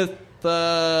ran with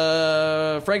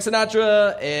Frank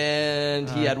Sinatra, and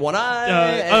he had one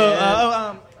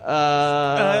eye.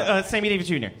 Sammy Davis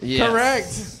Jr. Yes.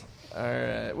 Correct. All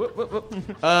right. Whoop, whoop, whoop.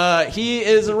 He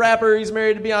is a rapper. He's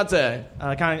married to Beyonce.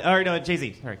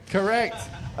 Jay-Z. Sorry. Correct.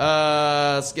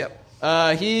 Skip.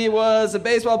 He was a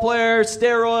baseball player,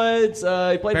 steroids.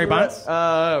 He played Barry for Bonds?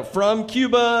 From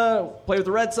Cuba. Played with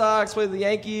the Red Sox. Played with the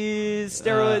Yankees.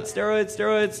 Steroids.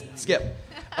 Skip.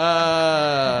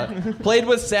 Played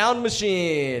with Sound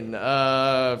Machine.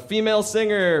 Female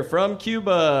singer from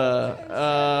Cuba.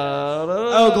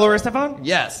 Gloria Estefan?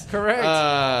 Yes. Correct.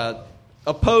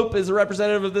 A pope is a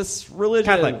representative of this religion.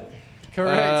 Catholic.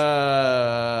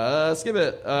 Correct. Skip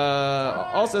it.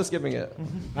 Also skipping it.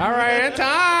 All right, and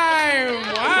time.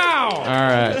 Wow. All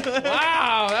right.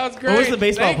 Wow, that was great. What was the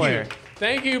baseball Thank player? You.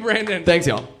 Thank you, Brandon. Thanks,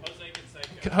 y'all.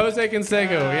 Jose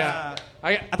Canseco, yeah.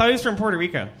 I thought he was from Puerto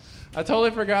Rico. I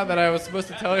totally forgot that I was supposed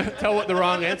to tell what the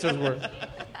wrong answers were.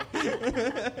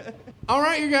 All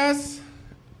right, you guys.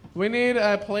 We need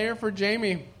a player for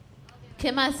Jamie.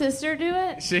 Can my sister do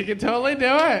it? She can totally do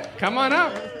it. Come on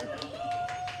up.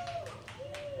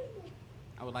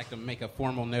 I would like to make a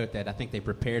formal note that I think they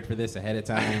prepared for this ahead of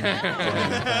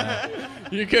time.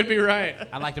 You could be right.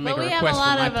 I'd like to make But a we have request a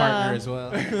lot for my of, partner as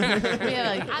well. We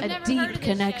have I've a never heard deep of this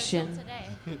connection. show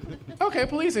till today. Okay,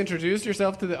 please introduce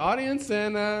yourself to the audience,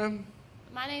 and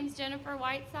My name's Jennifer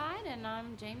Whiteside, and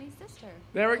I'm Jamie's sister.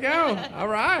 there we go. All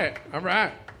right.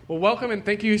 Well, welcome, and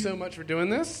thank you so much for doing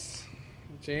this.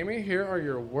 Jamie, here are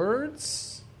your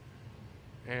words.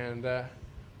 And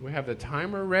we have the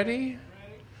timer ready.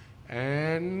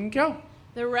 And go.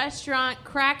 The restaurant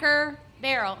Cracker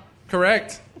Barrel.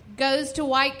 Correct. goes to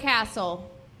White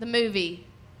Castle, the movie.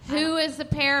 Who is the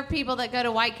pair of people that go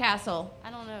to White Castle?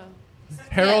 I don't know.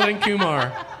 Harold and Kumar.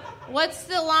 What's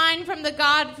the line from the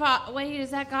Godfather? Wait,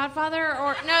 is that Godfather?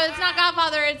 Or no, it's not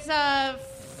Godfather.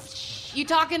 It's You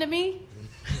talking to me?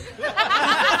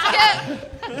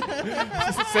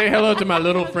 Say hello to my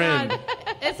little friend.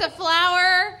 It's a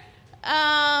flower.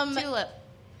 Tulip.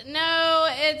 No,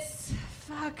 it's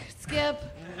Skip.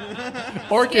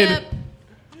 Orchid. Skip.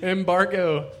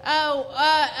 Embargo.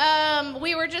 Oh,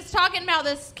 we were just talking about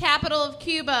this capital of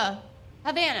Cuba.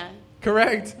 Havana.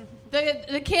 Correct.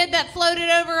 The kid that floated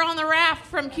over on the raft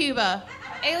from Cuba.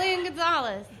 Alien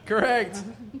Gonzalez. Correct.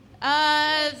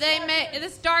 They make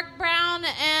this dark brown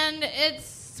and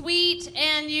it's sweet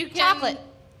and you can Chocolate.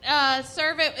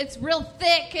 Serve it. It's real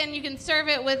thick and you can serve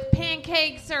it with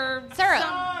pancakes or Syrup.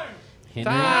 Henry.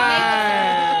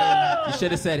 Time. You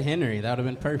should have said Henry. That would have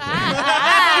been perfect.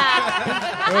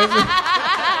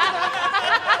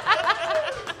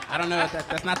 I don't know if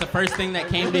that's not the first thing that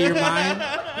came to your mind.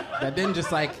 That didn't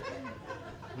just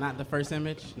not the first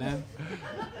image. No.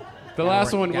 The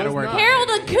last one gotta was work. not. Harold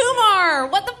and Kumar.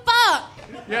 What the fuck?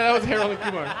 Yeah, that was Harold and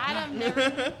Kumar. I've never.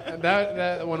 And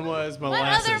that one was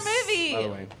Molasses. other movie? By the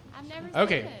way. I've never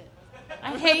Okay. seen it.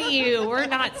 I hate you. We're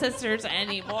not sisters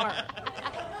anymore.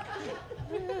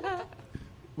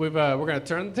 We're gonna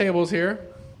turn the tables here.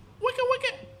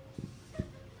 Wicket.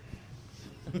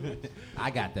 I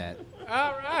got that.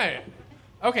 All right.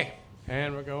 Okay.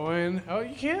 And we're going. Oh,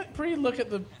 you can't look at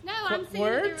the No, I'm seeing that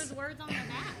there words. was words on the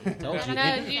back. Told you. No,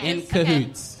 In it's okay.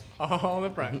 cahoots. All the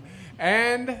front.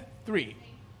 And 3,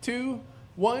 2,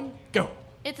 1, go.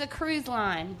 It's a cruise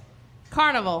line.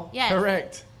 Carnival. Yes.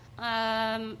 Correct.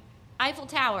 Eiffel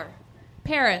Tower.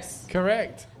 Paris.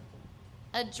 Correct.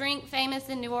 A drink famous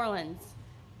in New Orleans.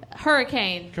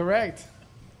 Hurricane. Correct.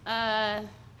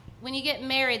 When you get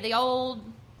married, the old.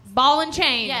 Ball and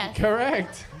chain. Yes.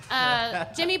 Correct.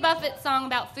 Jimmy Buffett's song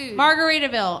about food.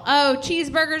 Margaritaville. Oh,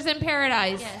 Cheeseburgers in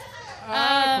Paradise.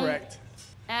 Yes. Correct.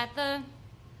 At the.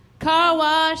 Car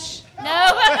wash.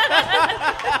 No.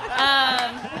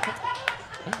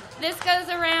 This goes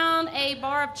around a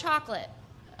bar of chocolate.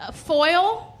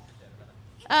 Foil.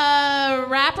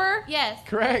 Wrapper. Yes.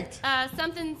 Correct.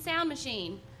 Something sound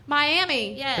machine.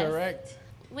 Miami. Yes. Correct.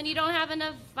 When you don't have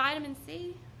enough vitamin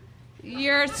C.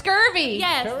 You're scurvy.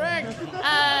 Yes. Correct.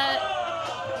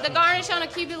 The garnish on a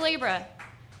Cuba Libre.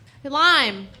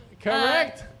 Lime.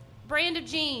 Correct. Brand of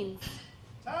jeans.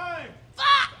 Time.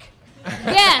 Fuck.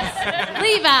 Yes.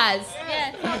 Levi's.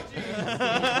 Yes.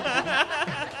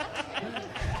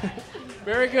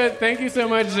 Very good. Thank you so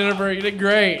much, Jennifer. You did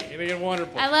great. You did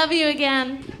wonderful. I love you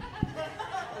again.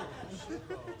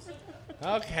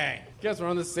 Okay. Guess we're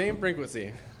on the same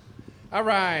frequency. All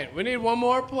right. We need one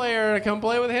more player to come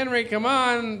play with Henry. Come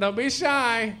on. Don't be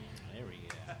shy.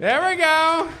 There we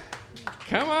go.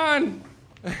 Come on.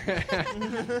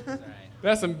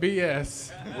 That's some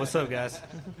BS. What's up, guys?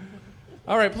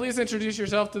 All right. Please introduce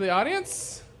yourself to the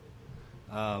audience.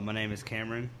 My name is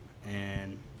Cameron,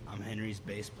 and I'm Henry's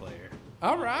bass player.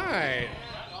 All right.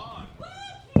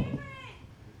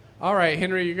 All right,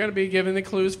 Henry, you're going to be giving the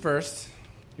clues first.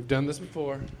 You've done this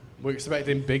before. We're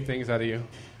expecting big things out of you.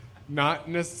 Not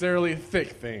necessarily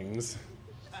thick things.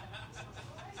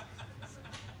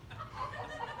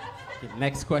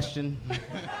 Next question.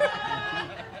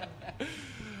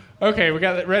 Okay, we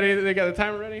got it ready. They got the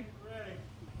timer ready? Ready.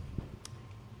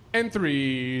 And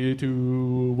 3,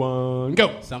 2, 1,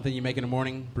 go. Something you make in the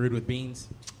morning, brewed with beans.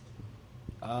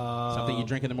 Something you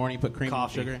drink in the morning, put cream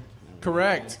Coffee. and sugar.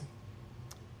 Correct.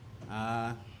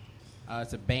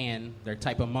 It's a band. They're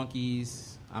Type of Monkeys.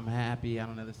 I'm happy. I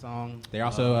don't know the song. They're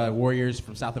also warriors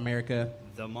from South America.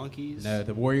 The Monkeys? No,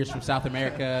 the warriors from South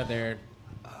America. They're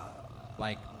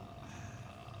like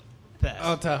Pass.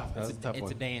 Oh, tough. That's a tough it's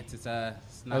one. a dance. It's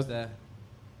not the.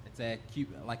 It's a cute,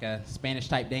 like a Spanish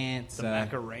type dance. The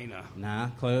Macarena. Nah,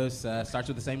 close. Starts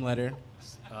with the same letter.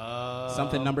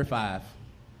 Something number 5.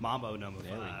 Mambo number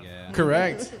 5. Yeah.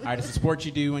 Correct. All right, it's a sport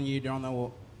you do when you're on the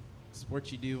in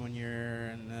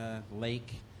the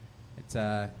lake. It's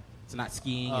not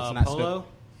skiing. It's not polo.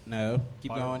 No,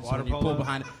 keep going. Water So when you polo?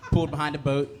 pulled behind a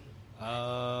boat.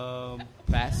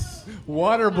 Pass.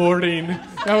 Waterboarding.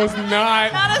 That was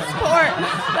not. Not a sport.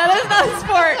 That is not a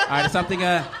sport. All right, something.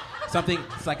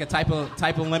 It's like a type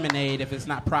of lemonade. If it's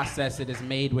not processed, it is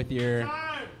made with your.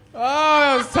 Oh,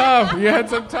 that was tough. You had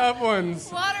some tough ones.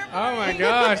 Waterboarding. Oh my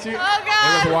gosh. Oh It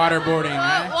God. was waterboarding,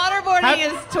 right? Waterboarding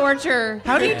is torture.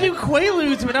 How do you do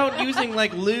quaaludes without using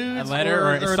like ludes? A letter,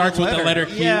 or it starts with the letter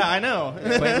Q. Yeah, I know.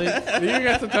 You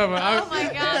got some tough ones. Oh my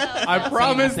God. I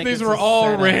promise think these it's were a all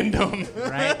setup. random.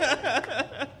 Right?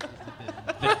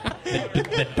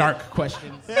 the dark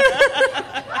questions. It's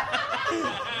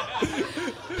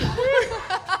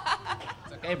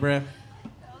okay, bruh.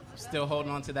 Still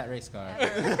holding on to that race car.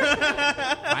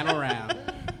 Final round.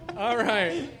 All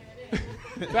right.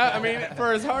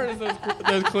 For as hard as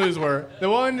those clues were, the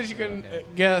one that you can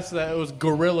guess that it was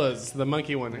gorillas, the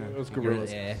monkey one. It was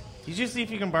gorillas. Yeah. You should see if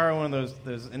you can borrow one of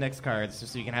those index cards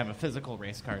just so you can have a physical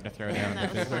race card to throw down.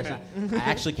 I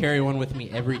actually carry one with me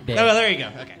every day. Oh, there you go.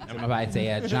 Okay. It's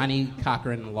a Johnny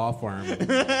Cochran Law Firm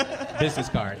business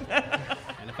card.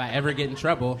 And if I ever get in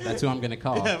trouble, that's who I'm going to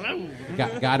call.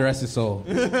 God rest his soul.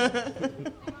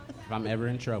 If I'm ever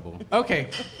in trouble. Okay.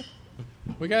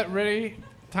 We got ready.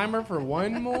 Timer for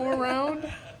one more round. Oh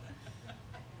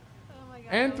my God.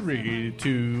 And 3,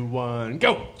 2, 1,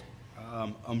 go.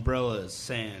 Umbrellas,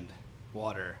 sand,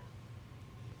 water.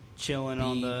 Chilling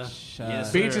on the... Beach,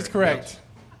 Yes, Beach sir. is correct.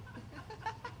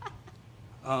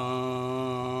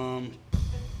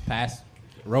 Pass.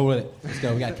 Roll with it. Let's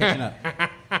go. We got catching up.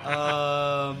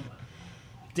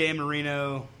 Dan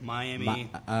Marino, Miami.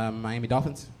 Miami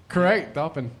Dolphins. Correct,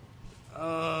 Dolphin.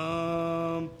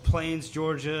 Plains,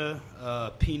 Georgia.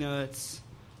 Peanuts.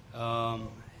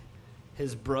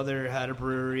 His brother had a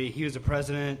brewery. He was a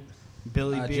president.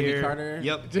 Billy Beer. Jimmy Carter.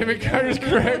 Yep. Jimmy Carter's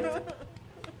correct.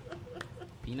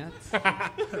 Peanuts.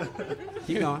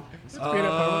 Keep going.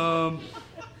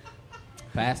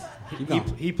 Pass. Keep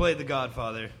going. He played The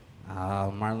Godfather.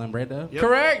 Marlon Brando. Yep.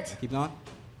 Correct. Keep going.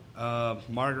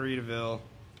 Margaritaville.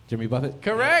 Jimmy Buffett.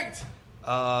 Correct.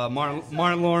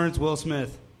 Martin Lawrence, Will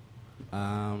Smith.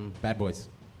 Bad Boys.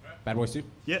 Bad Boys 2.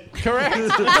 Yep. Correct.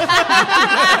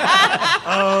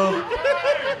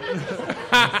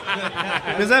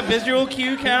 Does that visual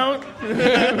cue count?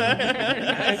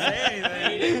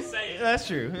 That's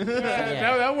true.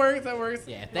 That works. That works.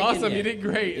 Yeah, if they Awesome. can- You did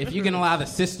great. If you can allow the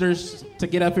sisters to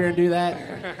get up here and do that,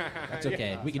 that's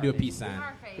okay. We can do a peace sign.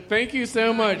 Thank you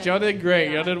so much. Y'all did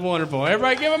great. Y'all did wonderful.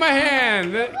 Everybody give them a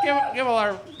hand. Give all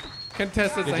our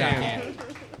contestants Good a job, hand. Cam.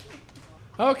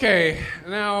 Okay.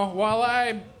 Now, while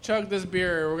I chug this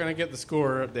beer, we're going to get the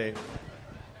score update.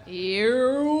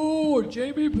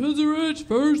 Jamie Pisarich,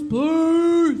 first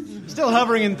place. Still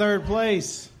hovering in third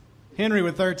place. Henry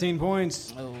with 13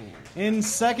 points. Oh. In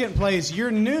second place, your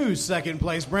new second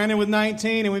place, Brandon with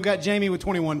 19, and we've got Jamie with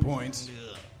 21 points.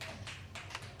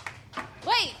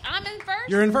 Wait, I'm in first?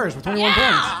 You're in first with 21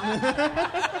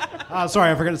 Yeah. points.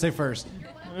 Sorry, I forgot to say first.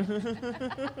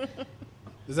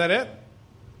 Is that it?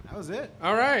 That was it.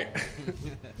 All right.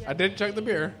 I did chug the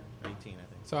beer. 18, I think.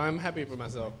 So I'm happy for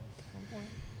myself.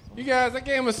 You guys, that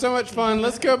game was so much fun.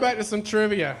 Let's go back to some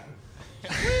trivia.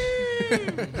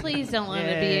 Please don't let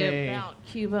it be about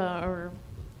Cuba or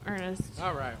Ernest.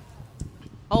 All right.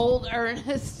 Old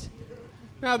Ernest.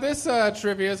 Now, this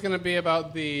trivia is going to be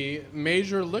about the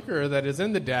major liquor that is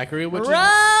in the daiquiri, which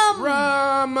Rum! is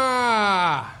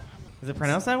Rama. Is it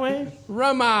pronounced that way?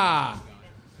 Rama.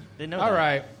 Didn't know All that.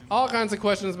 right. All kinds of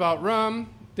questions about rum,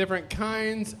 different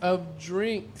kinds of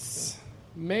drinks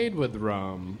made with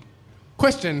rum.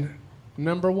 Question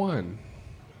number 1.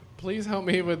 Please help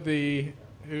me with the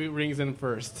who rings in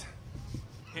first,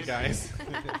 guys.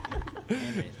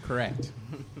 Correct.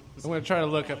 I'm going to try to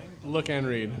look and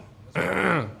read.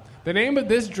 The name of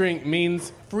this drink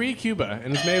means free Cuba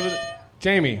and is made with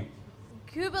Jamie.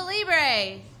 Cuba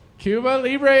Libre. Cuba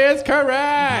Libre is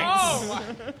correct. Oh.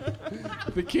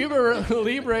 The Cuba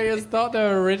Libre is thought to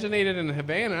have originated in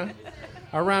Havana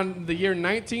around the year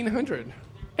 1900.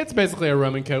 It's basically a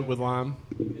rum and coke with lime.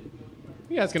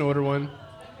 You guys can order one.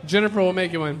 Jennifer will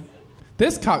make you one.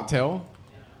 This cocktail,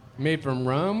 made from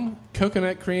rum,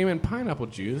 coconut cream, and pineapple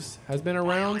juice, has been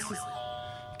around since...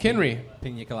 Henry.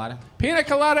 Pina colada. Pina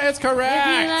colada is correct.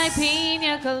 If you like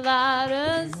pina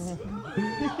coladas.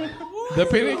 The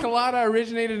pina colada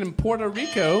originated in Puerto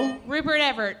Rico. Rupert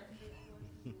Everett.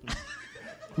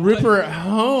 Rupert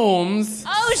Holmes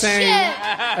Oh, sang shit.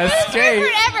 Who's Escape.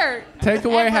 Rupert Everett? Take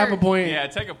away half a point. Yeah,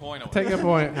 take a point away. Take a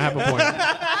point, half a point.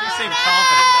 She seemed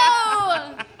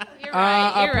confident. Oh, you're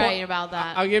right. You're right about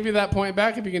that. I'll give you that point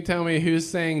back if you can tell me who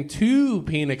sang 2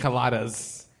 Pina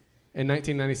Coladas in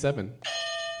 1997.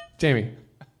 Jamie.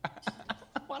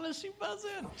 Why does she buzz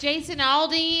in? Jason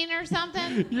Aldean or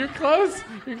something? You're close.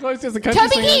 You're close. Just a country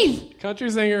Toby singer. Keith. Country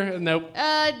singer. Nope.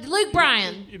 Luke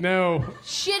Bryan. No.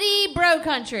 Shitty bro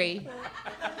country. No,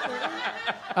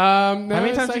 How many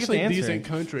it's times did you actually get the decent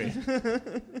country,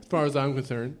 as far as I'm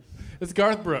concerned. It's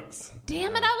Garth Brooks.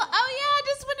 Damn it. I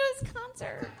just went to his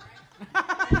concert.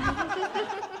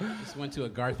 Just went to a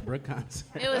Garth Brooks concert.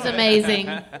 It was amazing.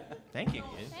 Thank you.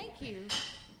 Thank you.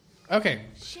 Okay.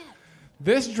 Shit.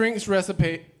 This drink's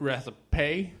recipe.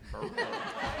 Recipe. You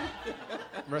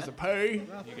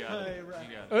got it.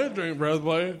 This drink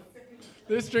recipe.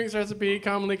 This drink's recipe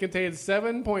commonly contains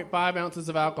 7.5 ounces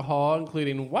of alcohol,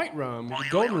 including white rum,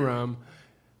 golden rum.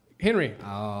 Henry.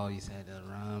 Oh, you said the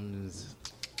rum is...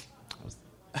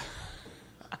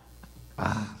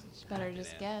 You better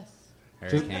just guess.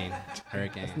 Hurricane.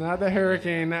 Not the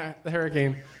hurricane. Not the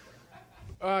hurricane.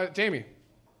 Jamie.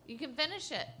 You can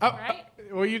finish it, Oh, right?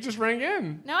 Well, you just rang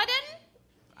in. No, I didn't.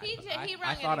 He rung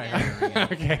I it thought I again. heard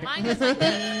it. Okay. Mine goes like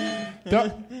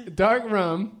this. Dark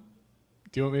rum.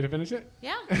 Do you want me to finish it?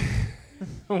 Yeah.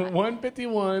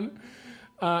 151.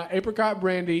 Apricot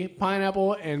brandy,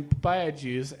 pineapple, and papaya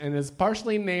juice, and is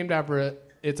partially named after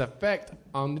its effect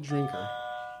on the drinker.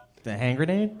 The hand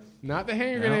grenade? Not the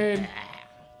hand grenade.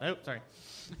 Nope, sorry.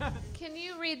 Can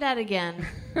you read that again?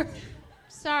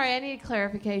 Sorry, I need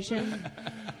clarification.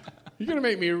 You're going to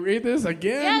make me read this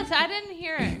again? Yes, I didn't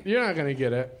hear it. You're not going to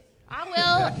get it. I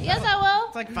will. Yes, I will.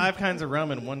 It's like 5 kinds of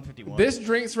rum and 151. This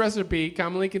drink's recipe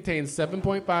commonly contains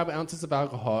 7.5 ounces of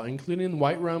alcohol, including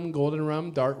white rum, golden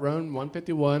rum, dark rum,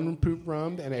 151 proof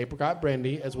rum, and apricot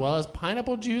brandy, as well as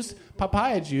pineapple juice,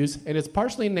 papaya juice, and is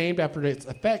partially named after its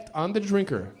effect on the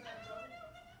drinker.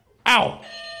 Ow!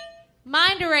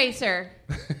 Mind eraser.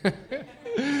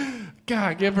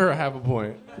 God, give her a half a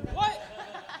point. What?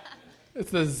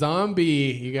 It's the zombie,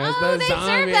 you guys. Oh, the they zombie.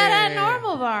 serve that at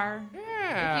Normal Bar.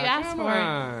 Yeah, If you ask come for it.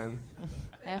 on.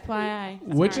 FYI.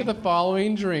 Which Sorry. of the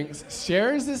following drinks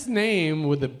shares its name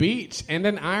with a beach and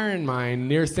an iron mine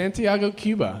near Santiago,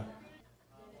 Cuba?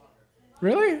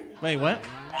 Really? Wait, what?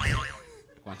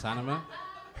 Guantanamo?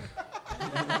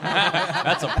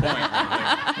 That's a point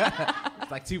right there.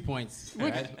 It's like 2 points.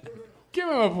 Right? Give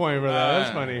him a point for that.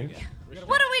 That's funny.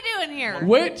 What are we doing here?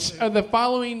 Which of the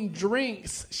following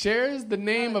drinks shares the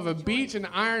name of a beach and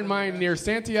iron mine near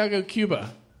Santiago,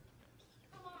 Cuba?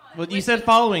 Well, you said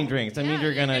following drinks. That Yeah, means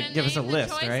you're going to give us a name the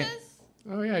list, right? choices?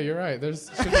 Oh yeah, you're right. There's.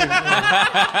 Should be, That's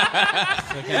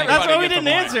why we didn't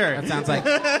answer. That sounds like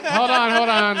hold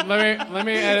on. Let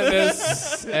me edit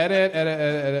this. Edit.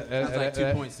 sounds like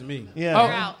 2 points to me. Yeah. Oh,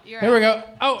 You're out. You're here out. we go.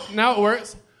 Oh, now it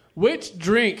works. Which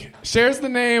drink shares the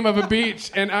name of a beach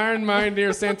and iron mine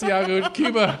near Santiago,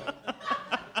 Cuba?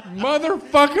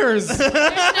 Motherfuckers!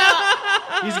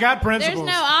 He's got There's principles.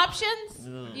 no options?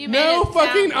 You made No it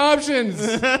fucking sound- options.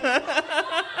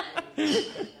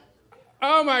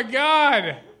 Oh my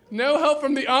God! No help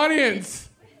from the audience.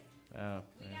 Oh,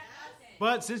 yeah.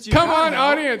 But since you Come got on,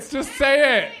 help- audience, just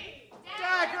say it.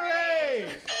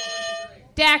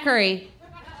 Daiquiri.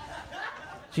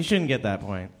 She shouldn't get that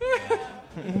point.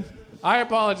 I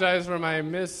apologize for my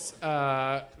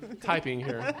typing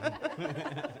here.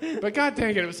 But god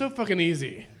dang it was so fucking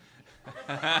easy.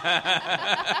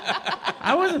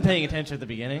 I wasn't paying attention at the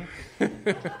beginning.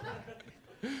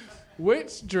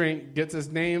 Which drink gets its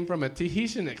name from a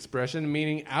Tahitian expression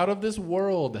meaning out of this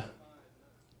world?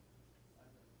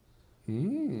 There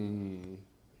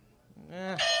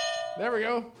we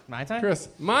go. My time? Chris.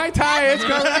 Mai Tai is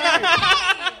correct.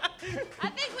 I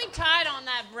think we tied on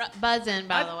that buzz-in,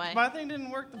 by the way. My thing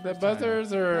didn't work. The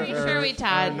buzzers are. Pretty sure we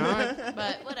tied. are not.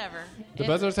 But whatever. The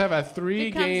buzzers have a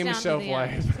 3-game down to shelf the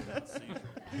life.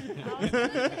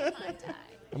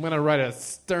 I'm going to write a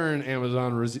stern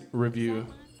Amazon review.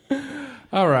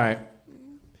 All right.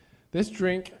 This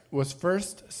drink was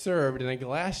first served in a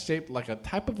glass shaped like a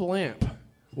type of lamp,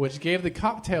 which gave the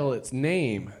cocktail its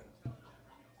name.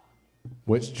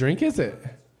 Which drink is it?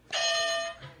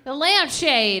 The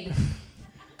lampshade.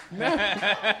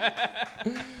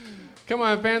 Come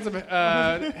on, fans of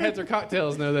heads or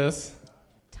cocktails know this.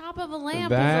 Top of a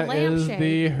lamp That is a is lampshade.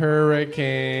 the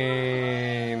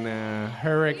hurricane. You didn't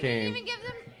Hurricane. even give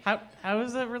them... How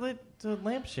is that related to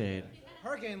lampshade?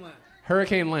 Hurricane lamp.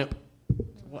 Hurricane lamp.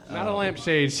 Not a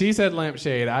lampshade. She said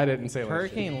lampshade. I didn't say lampshade.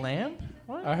 Hurricane lamp?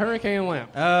 What? A hurricane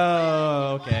lamp.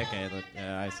 Oh, okay.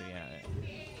 I see. Yeah.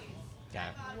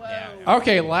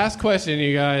 Okay, last question,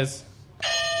 you guys.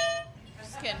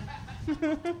 Just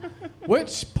kidding.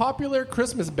 Which popular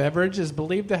Christmas beverage is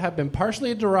believed to have been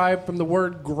partially derived from the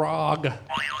word grog?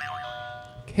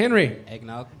 Henry.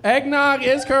 Eggnog. Eggnog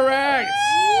is correct.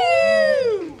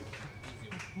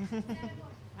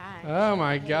 Oh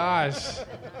my gosh.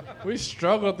 We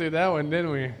struggled through that one,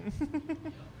 didn't we?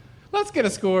 Let's get a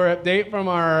score update from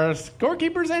our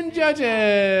scorekeepers and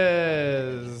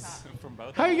judges.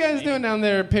 How you guys doing down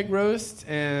there, Pig Roast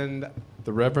and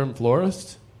the Reverend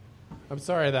Florist? I'm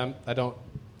sorry that I don't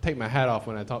take my hat off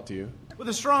when I talk to you. With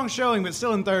a strong showing, but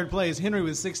still in third place, Henry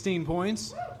with 16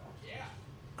 points.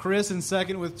 Chris in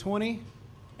second with 20.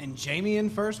 And Jamie in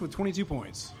first with 22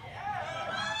 points.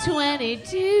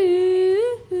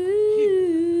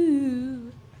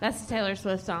 22. That's a Taylor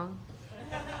Swift song.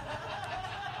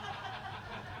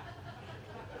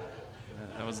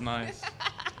 That was nice.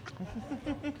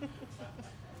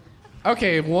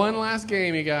 Okay, one last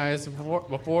game, you guys,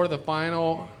 before the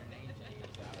final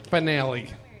finale.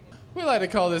 We like to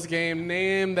call this game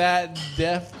Name That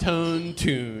Deftone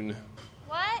Tune.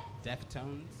 What?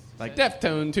 Deftones? Like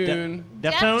Deftone Tune.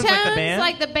 Deftones, like the band?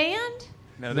 Like the band?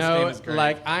 No, this game is great.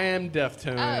 Like I am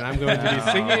Deftone, and I'm going to be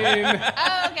Oh. singing.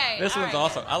 Oh, okay. This all one's right.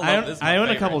 awesome. I love this. I own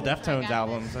a favorite. couple Deftones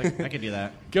albums. I could do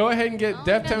that. Go ahead and get Oh,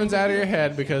 Deftones no. out of your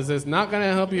head because it's not going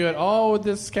to help you at all with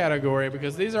this category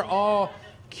because these are all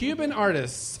Cuban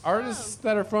artists. Artists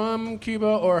that are from Cuba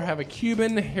or have a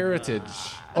Cuban heritage.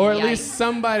 Or at Yikes. least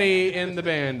somebody in the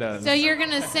band does. So you're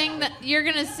gonna sing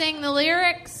the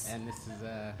lyrics. And this is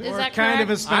Is Or that kind correct? of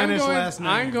a Spanish last name.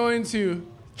 I'm going to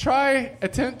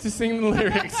attempt to sing the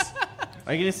lyrics.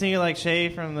 Are you going to sing it like Shay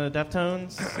from the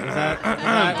Deftones? Is that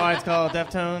why it's called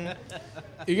Deftone?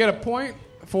 You get a point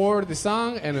for the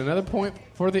song and another point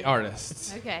for the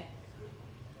artist. Okay.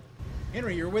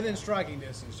 Henry, you're within striking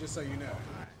distance, just so you know.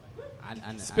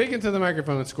 Speaking to the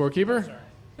microphone, scorekeeper.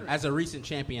 As a recent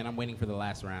champion, I'm waiting for the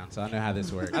last round, so I know how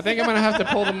this works. I think I'm going to have to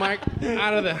pull the mic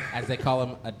out of the... As they call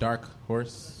him, a dark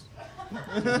horse.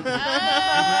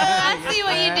 I see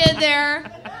what you did there.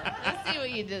 I see what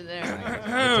you did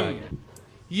there.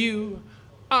 You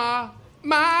are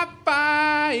my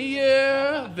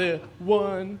fire, the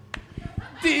one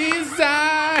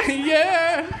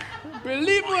desire.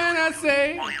 Believe when I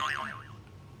say...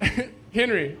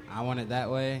 Henry, I want it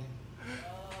that way.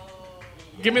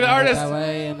 give me the I want it artist. That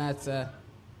way, and that's In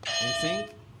Sync.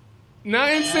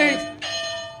 Not in sync.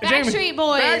 Backstreet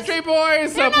Boys. Backstreet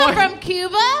Boys. They're not from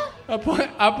Cuba. A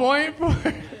point for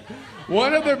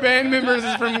one of their band members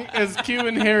is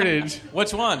Cuban heritage.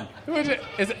 Which one? Which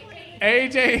is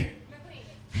AJ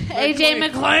AJ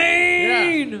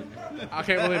McLean. Yeah. I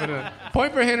can't believe it.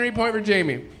 Point for Henry. Point for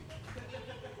Jamie.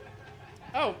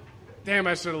 Oh, damn!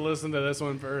 I should have listened to this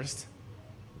one first.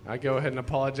 I go ahead and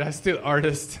apologize to the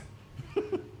artist.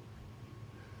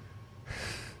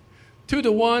 2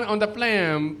 to 1 on the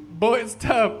flam. Boy, it's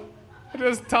tough. I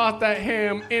just toss that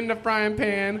ham in the frying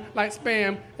pan like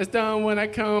spam. It's done when I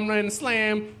come and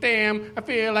slam. Damn, I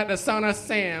feel like the son of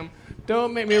Sam.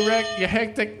 Don't make me wreck your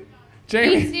hectic.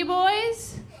 Jamie. Beastie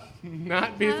Boys.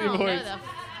 Not Beastie Boys.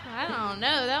 I don't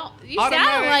know. You Automatic.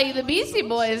 sound like the Beastie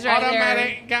Boys right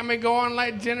Automatic got me going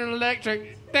like General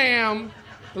Electric. Damn,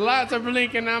 the lights are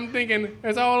blinking. I'm thinking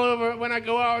it's all over when I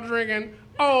go out drinking.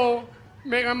 Oh,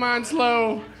 make my mind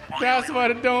slow. That's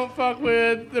what I don't fuck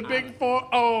with. The big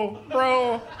 4-0,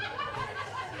 bro.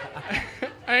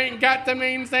 I ain't got to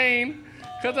be insane.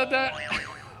 Cause of that.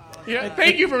 Yeah,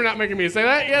 thank you for not making me say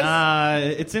that.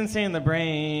 Yes. It's Insane in the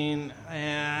Brain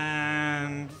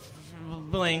and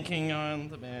blanking on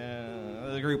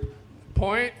the group.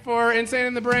 Point for Insane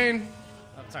in the Brain.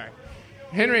 Oh, sorry.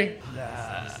 Henry.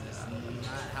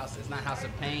 It's not House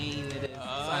of Pain. It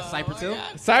is Cypress Hill.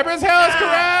 Cypress Hill is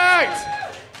correct.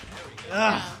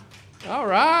 All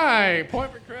right.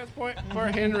 Point for Chris, point for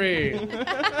Henry.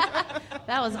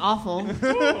 That was awful. Tell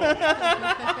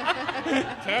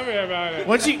me about it.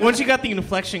 Once you got the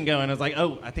inflection going, I was like,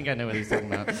 oh, I think I know what he's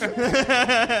talking about.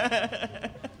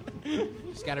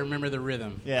 Just got to remember the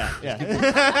rhythm. Yeah.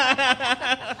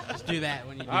 Just do that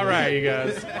when you do All right, you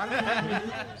guys.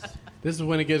 This is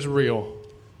when it gets real.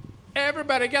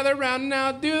 Everybody gather around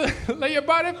now. Let your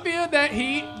body feel that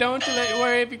heat. Don't you let it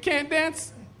worry if you can't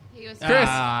dance. Chris.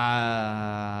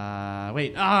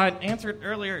 Wait. I answered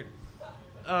earlier.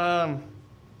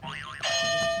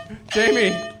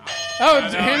 Jamie. Oh,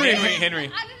 Henry.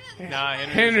 Henry. Nah,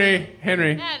 Henry.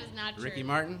 That is not true. Ricky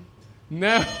Martin?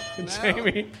 No,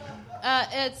 Jamie.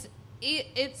 It's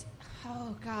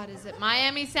oh God, is it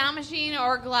Miami Sound Machine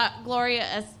or Gloria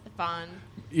Estefan?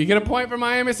 You get a point for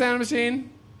Miami Sound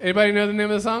Machine. Anybody know the name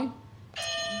of the song?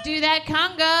 Do that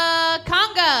conga.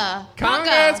 Conga.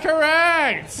 Conga is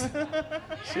correct.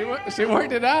 she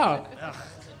worked it out.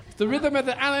 It's the rhythm of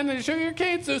the island and the sugar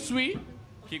cane so sweet.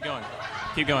 Keep going.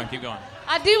 Keep going. Keep going.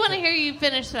 I do want to hear you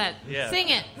finish that. Yeah. Sing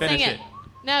it. Finish sing it.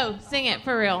 No, sing it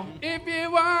for real. If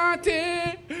you want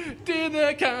it, do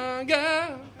the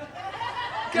conga.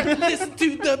 Got to listen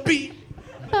to the beat.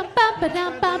 Bum, bum,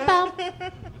 ba-dum, bum, bum.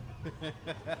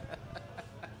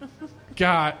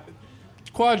 God,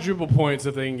 quadruple points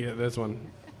if they can get this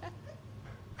one.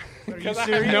 Are you I have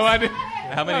serious? no idea.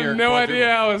 How many I have are no quadruple? idea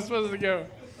how it's supposed to go.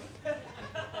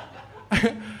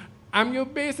 I'm your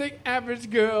basic average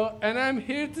girl, and I'm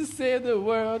here to save the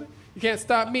world. You can't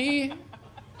stop me,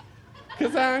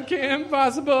 'cause I'm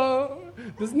impossible.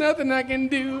 There's nothing I can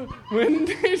do when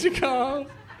danger calls.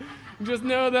 Just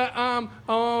know that I'm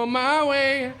on my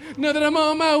way. Know that I'm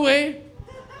on my way.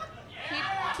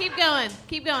 Keep going.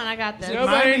 Keep going. I got this.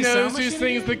 Nobody Miley knows Cyrus who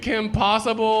sings the Kim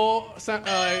Possible.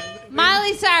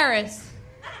 Miley Cyrus.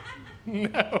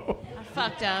 No. I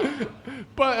fucked up.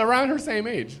 But around her same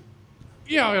age.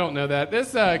 Yeah, I don't know that.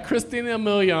 This Christina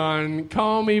Milian,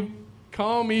 Call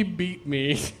Me, Beat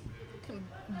Me.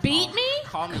 Beat me?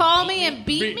 Call me and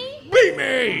beat me? Beat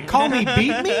me! Call me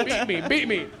beat me? Beat me, beat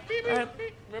me.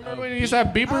 Remember when you used to have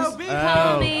beepers?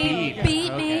 Call me,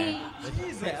 beat me.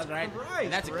 That's right.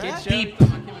 That's a Brad. kid beep. Is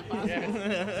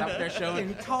that what they're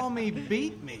showing? Call me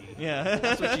beat me. Yeah.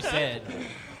 That's what you said.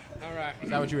 All right. Is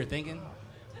that what you were thinking?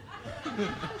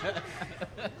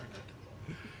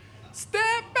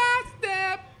 Step by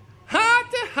step, heart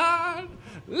to heart,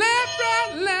 left,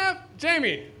 right, left.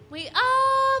 Jamie. We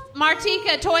all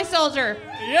Martika, toy soldier.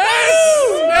 Yes!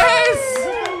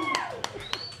 Yes!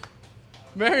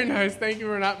 Very nice. Thank you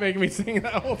for not making me sing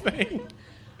that whole thing.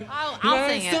 I'll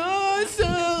sing it. Toy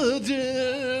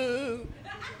soldier.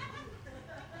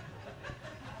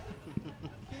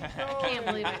 I can't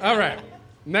believe it. All right.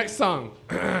 Next song.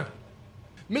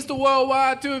 Mr.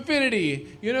 Worldwide to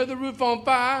Infinity. You know the roof on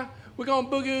fire? We're going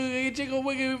to boogie, jiggle,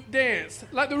 wiggle, dance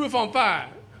like the roof on fire.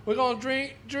 We're going to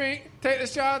drink, take the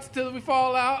shots till we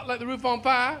fall out like the roof on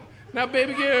fire. Now,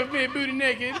 baby, give me booty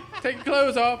naked. Take your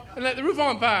clothes off and let the roof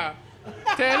on fire.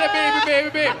 Tell her,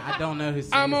 baby. I don't know who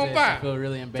sings I'm on this. fire. I feel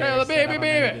really embarrassed. Tell her, that I don't know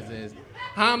baby. who this is.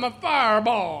 I'm a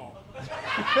fireball.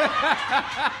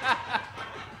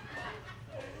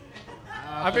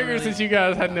 I figured since you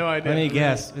guys had no idea. Let me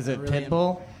guess. Is it Really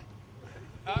Pitbull?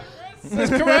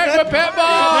 That's correct with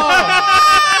Pitbull.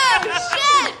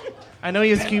 Shit! I know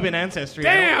he has Cuban ancestry.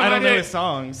 Damn, I don't I know did- his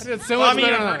songs. I did so Well, much I mean,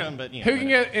 better I've on heard that. him, but, you Who know. can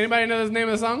get? Anybody know the name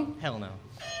of the song? Hell no.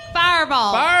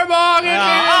 Fireball. Fireball.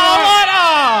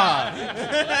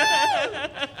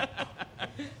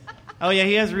 Oh, yeah,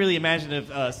 he has really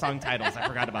imaginative song titles. I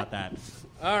forgot about that.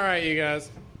 All right, you guys.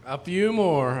 A few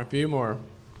more.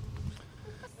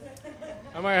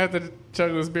 I might have to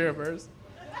chug this beer first.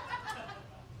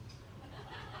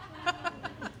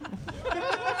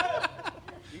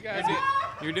 You guys.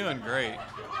 You're doing great.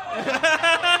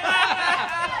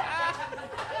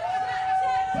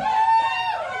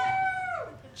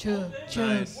 Chug,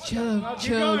 Nice. chug,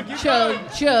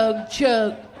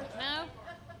 chug.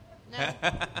 No?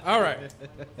 All right.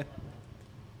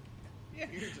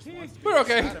 We're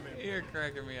okay. You're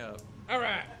cracking me up. All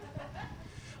right.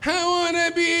 I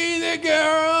wanna be the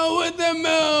girl with the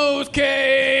most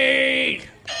cake.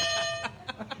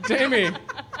 Jamie.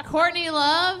 Courtney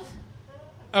Love.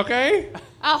 Okay.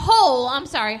 Hole. I'm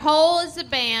sorry. Hole is the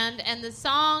band, and the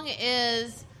song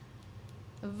is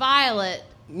Violet.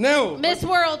 No. Miss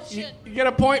World. You get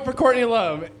a point for Courtney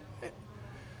Love.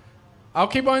 I'll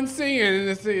keep on singing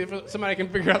and see if somebody can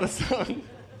figure out the song.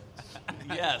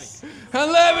 Yes. I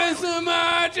love it so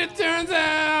much it turns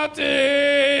out to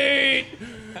hate.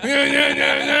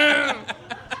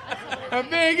 I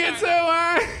think it's so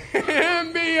I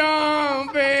am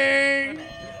beyond faith.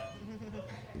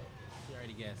 You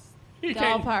already guessed. You Doll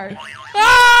can't- part.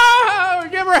 Ah!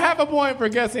 Give her half a point for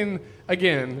guessing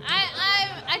again.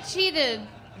 I cheated.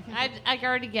 I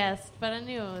already guessed, but I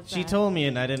knew it was She that. told me,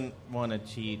 and I didn't want to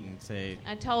cheat and say.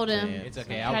 I told him. Say it. It's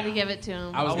okay. I tried to give it to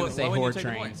him. I was Why going to say wouldn't you whore take a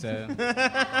train, point? so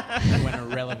it went a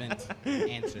relevant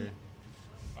answer.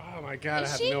 Oh my God! I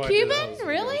Is have she no idea. Cuban?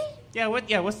 Really?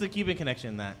 Yeah, what's the Cuban connection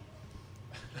in that?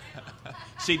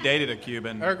 She dated a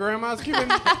Cuban. Her grandma's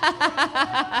Cuban.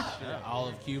 All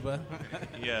of Cuba.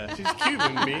 Yeah. She's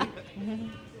Cuban, me.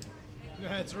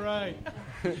 That's right.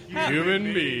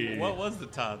 Cuban me. What was the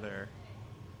tie there?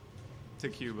 To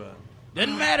Cuba.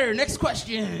 Doesn't matter. Next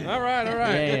question. All right.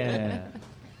 Yeah.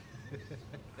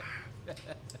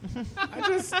 I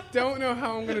just don't know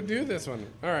how I'm gonna do this one.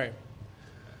 All right.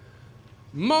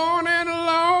 Morning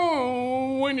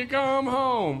alone when you come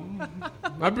home.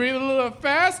 I breathe a little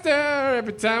faster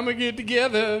every time we get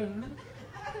together.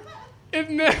 It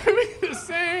never be the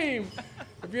same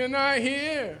if you're not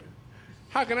here.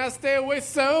 How can I stay away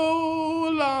so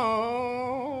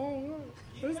long?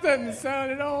 This doesn't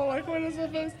sound at all like what it's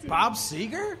supposed to. Bob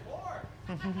Seger?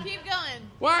 Keep going.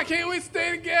 Why can't we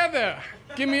stay together?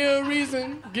 Give me a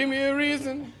reason. Give me a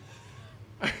reason.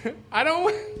 I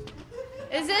don't.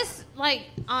 Is this like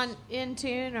on in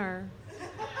tune or?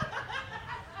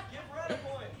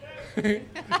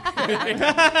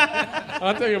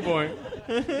 I'll take a point.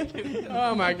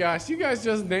 Oh my gosh! You guys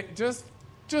just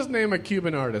name a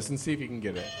Cuban artist and see if you can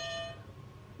get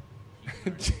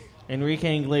it.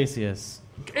 Enrique Iglesias.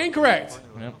 Incorrect.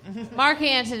 Yep. Mark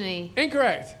Antony.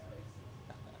 Incorrect.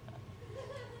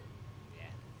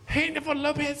 Jennifer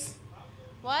Lopez.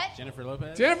 What? Jennifer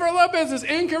Lopez? Jennifer Lopez is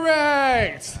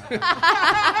incorrect. All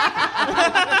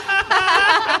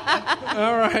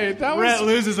right, Rhett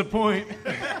loses a point.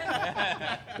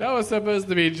 That was supposed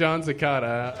to be John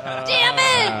Cicada. Damn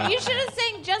it! You should have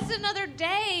sang "Just Another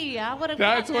Day." I would have.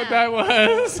 That's what that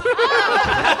was.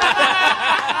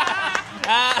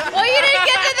 Well, you didn't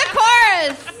get to the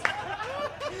chorus.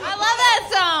 I love that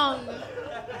song.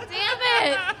 Damn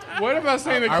it! What if I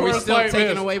sing the Are chorus we still like taking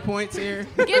this? away points here?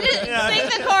 Sing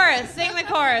the chorus. Sing the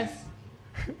chorus.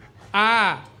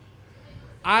 I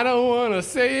don't want to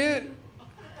say it.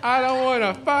 I don't want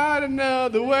to find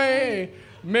another way.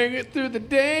 Make it through the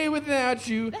day without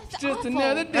you. That's Just awful.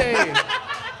 another day.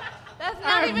 That's not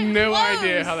I have even no close.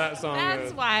 idea how that song That's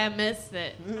goes. why I missed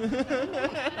it.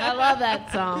 I love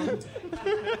that song.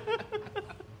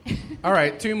 All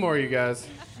right, two more, you guys.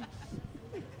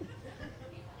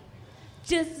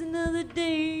 Just another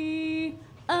day.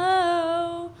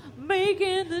 Oh,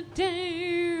 making the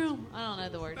damn. I don't know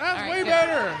the words. That's All right, way go.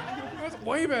 better. That's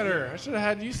way better. I should have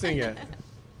had you sing it.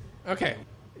 Okay.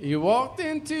 You walked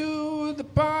into the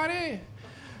party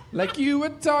like you were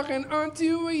talking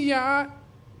onto a yacht.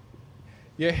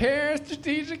 Your hair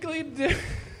strategically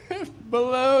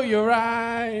below your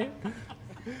eye.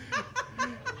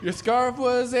 Your scarf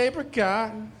was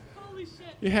apricot. Holy shit.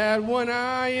 You had one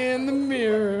eye in the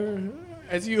mirror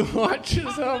as you watch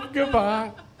yourself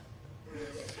goodbye.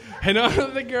 And all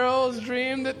of the girls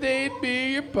dreamed that they'd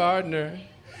be your partner.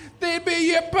 They'd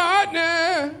be your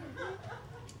partner.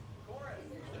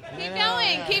 Keep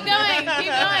going. Keep going. Keep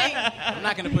going. I'm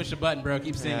not going to push the button, bro.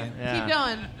 Keep singing. Keep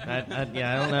going. I don't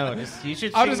know. You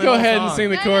should. I'll sing just the go whole ahead and song. sing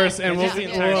the chorus, and Yeah, we'll, just the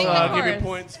we'll entire song. give you Chorus.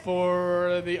 points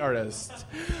for the artist.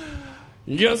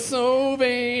 You're so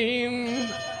vain.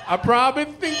 I probably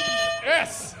think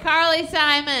yes. Carly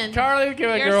Simon. Carly, give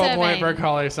a You're girl so a point vain. for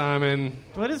Carly Simon.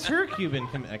 What is her Cuban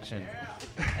connection?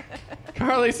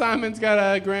 Carly Simon's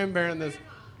got a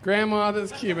grandma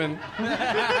that's Cuban.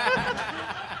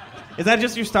 Is that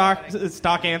just your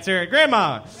stock answer?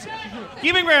 Grandma!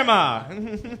 Cuban grandma!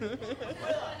 Did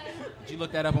you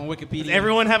look that up on Wikipedia? Does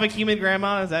everyone have a Cuban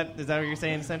grandma? Is that what you're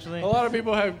saying essentially? A lot of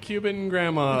people have Cuban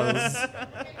grandmas.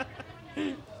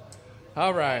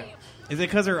 All right. Is it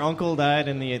because her uncle died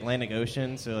in the Atlantic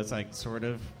Ocean, so it's like sort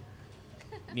of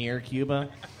near Cuba?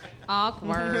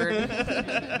 Awkward.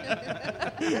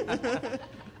 I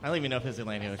don't even know if it's the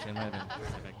Atlantic Ocean. It might have been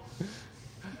Pacific.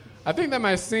 I think that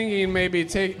my singing may be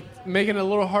making it a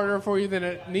little harder for you than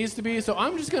it needs to be, so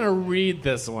I'm just going to read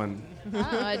this one. Oh,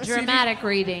 a dramatic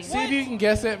reading. See if you can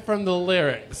guess it from the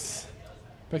lyrics.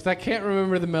 Because I can't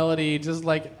remember the melody just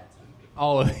like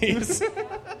all of these.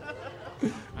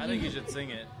 I think you should sing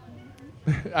it.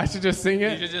 I should just sing You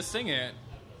it? should just sing it.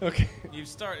 Okay.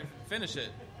 Finish it.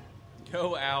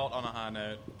 Go out on a high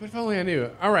note. But if only I knew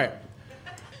it. All right.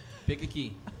 Pick a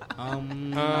key. Help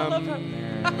me out. Help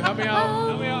me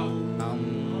out.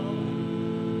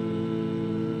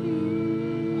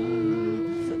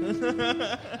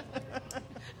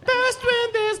 Best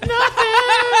when there's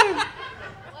nothing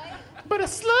but a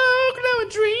slow glowing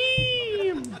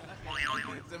dream.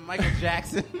 Is it Michael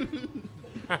Jackson?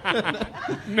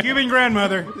 Cuban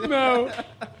grandmother. No.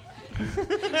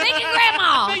 Thank you,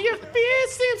 Grandma. That your fear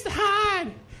seems to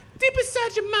hide deep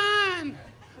inside your mind.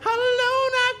 All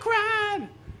alone I've cried.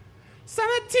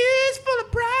 Silent tears full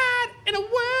of pride in a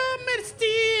world made of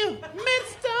steel, made of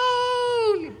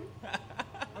stone.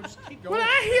 When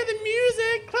I hear the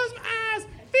music, close my eyes,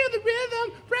 feel the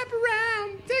rhythm, wrap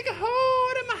around, take a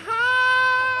hold of my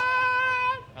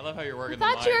heart. I love how you're working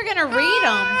I thought the you were mic. going to read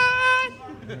them.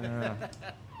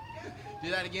 Do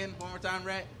that again one more time,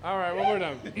 Ray. All right, one more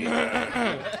time.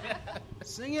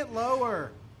 Sing it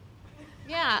lower.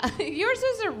 Yeah, you're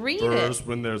supposed to read First, it.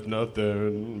 when there's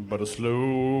nothing but a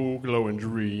slow glowing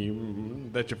dream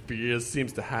that your fear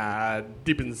seems to hide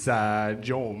deep inside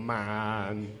your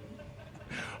mind.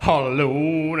 All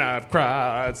alone I've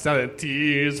cried, silent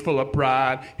tears full of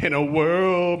pride, in a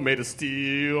world made of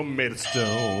steel, made of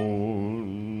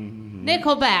stone.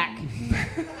 Nickelback.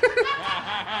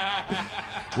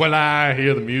 Well, I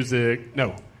hear the music.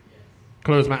 No.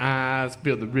 Close my eyes,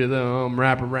 feel the rhythm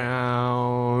wrap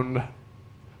around.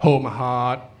 Hold my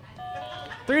heart.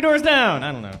 Three Doors Down.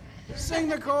 I don't know. Sing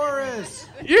the chorus.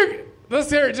 Let's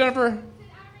hear it, Jennifer.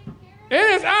 It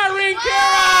is Irene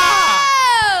Cara!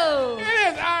 Oh!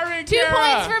 It is Irene 2 Cara!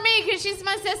 points for me because she's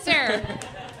my sister.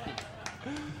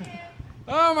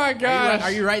 Oh my gosh.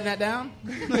 Are you writing that down?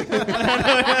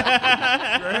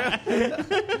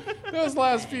 Those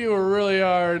last few were really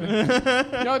hard.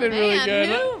 Y'all did really Man, good.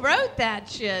 who wrote that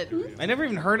shit? I never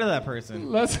even heard of that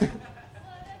person.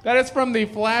 That is from the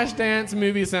Flashdance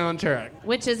movie soundtrack.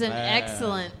 Which is an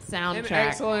excellent soundtrack. An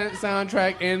excellent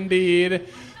soundtrack indeed.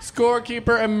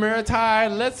 Scorekeeper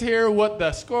Emeritai, let's hear what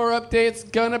the score update's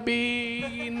gonna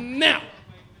be now.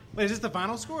 Wait, is this the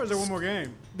final score or is there one more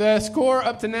game? The score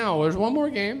up to now, there's one more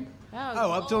game.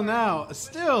 Oh, up till now,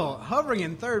 still hovering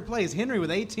in third place, Henry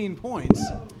with 18 points.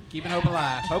 Keeping hope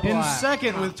alive. Hope In alive.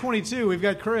 second with 22, we've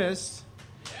got Chris.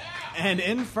 And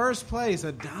in first place,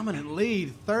 a dominant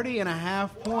lead,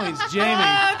 30.5 points, Jamie.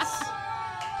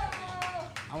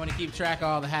 I want to keep track of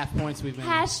all the half points we've been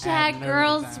Hashtag adding over the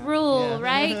girls time. rule, Yeah.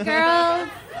 right, girls?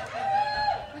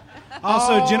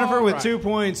 Also, Jennifer with right. 2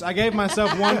 points. I gave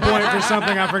myself 1 point for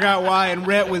something I forgot why, and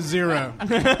Rhett with 0.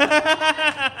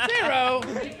 0.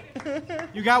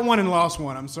 You got 1 and lost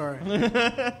 1. I'm sorry.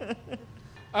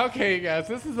 Okay, you guys,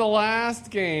 this is the last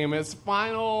game. It's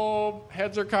final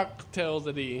heads or cocktails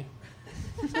a D.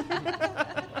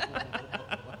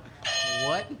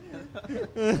 What?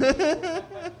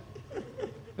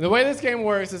 The way this game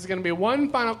works is going to be one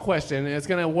final question, and it's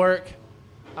going to work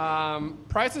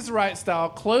Price is Right style,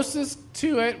 closest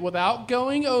to it without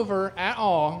going over at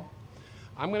all.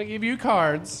 I'm going to give you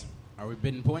cards. Are we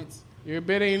bidding points? You're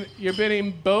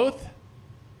bidding both.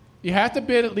 You have to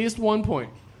bid at least 1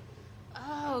 point.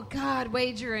 Oh, God,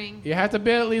 wagering. You have to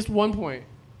bid at least 1 point.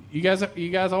 You guys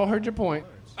all heard your point.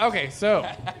 Okay, so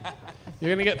you're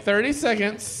going to get 30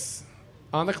 seconds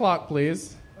on the clock,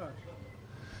 please.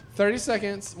 30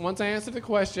 seconds. Once I answer the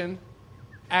question,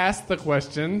 ask the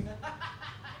question.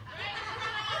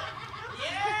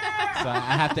 So I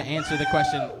have to answer the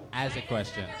question as a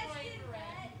question.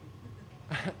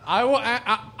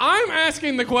 I'm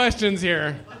asking the questions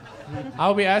here.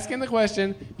 I'll be asking the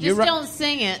question. Just don't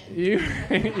sing it. You,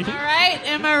 All right?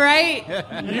 Am I right?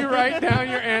 you write down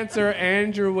your answer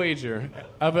and your wager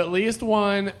of at least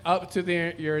one up to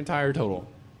your entire total.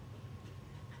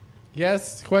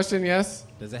 Yes? Question, yes?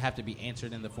 Does it have to be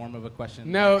answered in the form of a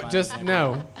question? No, just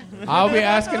no. I'll be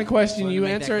asking a question. Wanted You to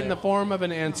make answer that it in the clear. form of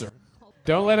an answer.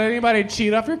 Don't let anybody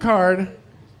cheat off your card.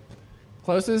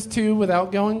 Closest to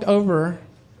without going over.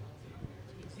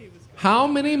 How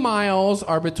many miles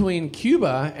are between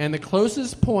Cuba and the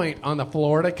closest point on the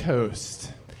Florida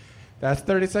coast? That's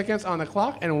 30 seconds on the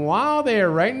clock. And while they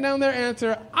are writing down their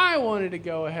answer, I wanted to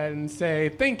go ahead and say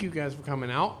thank you guys for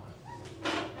coming out.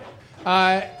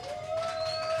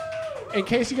 In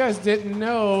case you guys didn't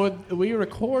know, we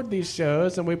record these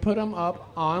shows and we put them up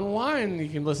online. You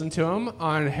can listen to them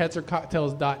on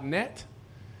headsorcocktails.net.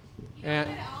 And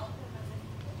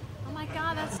Oh, my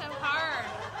God, that's so hard.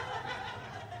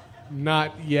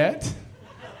 not yet.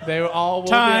 They all will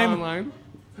Time. be online.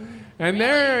 And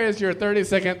there is your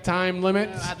 30-second time limit.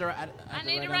 I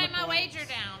need to write my wager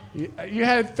down. You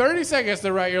had 30 seconds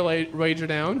to write your wager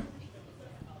down.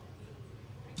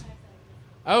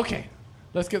 Okay,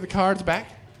 let's get the cards back.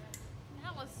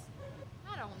 That was,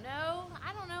 I don't know.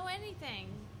 I don't know anything.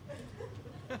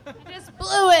 I just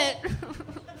blew it.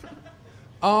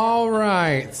 All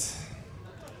right.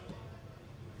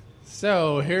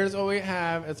 So here's what we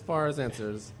have as far as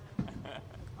answers.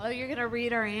 Oh, you're going to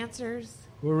read our answers?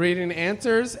 We're reading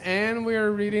answers and we're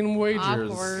reading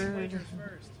wagers. Awkward.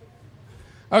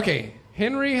 Okay,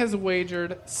 Henry has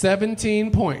wagered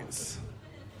 17 points.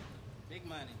 Big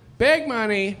money. Big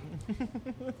money.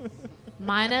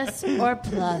 Minus or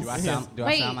plus? Do I sound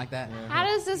Wait, like that? how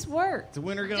does this work? The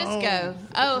winner go Just home. go.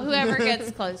 Oh, whoever gets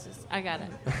closest. I got it.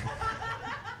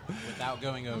 Without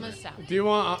going I'm over. going to stop. Do you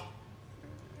want?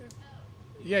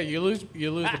 Yeah, you lose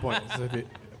the points.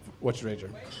 What's your wager?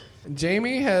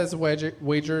 Jamie has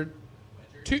wagered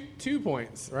two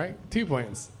points, right? 2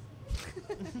 points.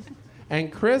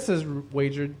 And Chris has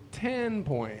wagered 10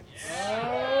 points.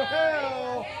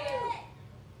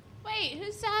 Wait, Wait,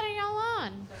 whose side are y'all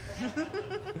on?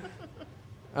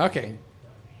 Okay.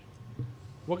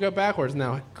 We'll go backwards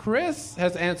now. Chris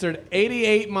has answered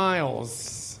 88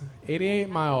 miles. 88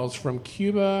 miles from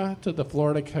Cuba to the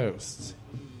Florida coast.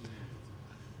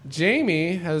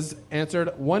 Jamie has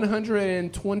answered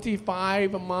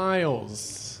 125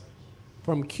 miles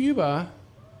from Cuba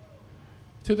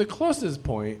to the closest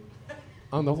point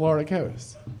on the Florida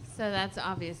coast. So that's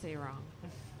obviously wrong.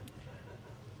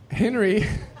 Henry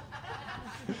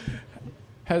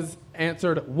has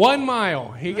answered 1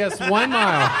 mile. He guessed 1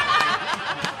 mile.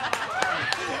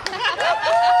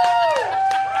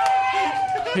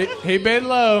 He bid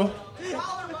low.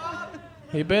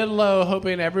 He bid low,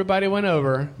 hoping everybody went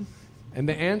over. And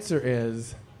the answer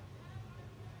is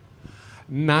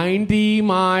 90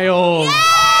 miles.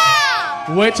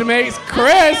 Yeah! Which makes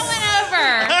Chris. I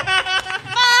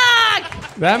went over.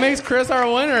 Fuck! That makes Chris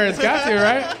our winner. It's got to,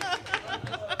 right?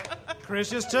 Chris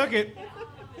just took it.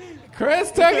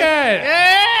 Chris took it.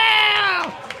 Yeah!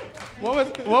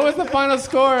 What was the final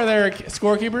score there,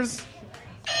 scorekeepers?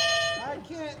 I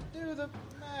can't do the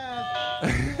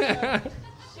math.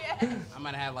 I'm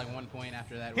going to have like 1 point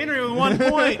after that. Henry with 1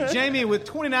 point. Jamie with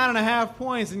 29.5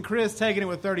 points. And Chris taking it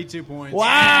with 32 points.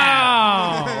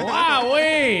 Wow.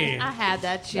 Wowee. I had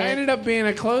that shit. That ended up being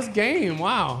a close game.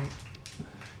 Wow.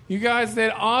 You guys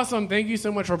did awesome. Thank you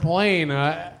so much for playing.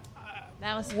 That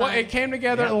was fun. It came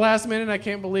together at the last minute. I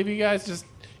can't believe you guys just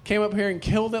came up here and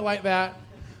killed it like that.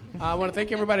 I want to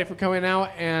thank everybody for coming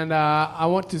out, and I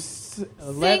want to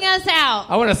sing us out.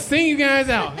 I want to sing you guys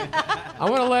out. I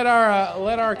want to let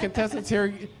our contestants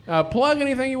here plug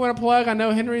anything you want to plug. I know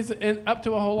Henry's up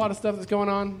to a whole lot of stuff that's going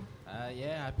on.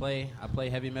 Yeah, I play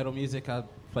heavy metal music. I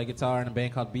play guitar in a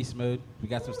band called Beast Mode. We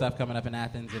got some stuff coming up in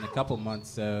Athens in a couple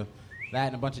months, so that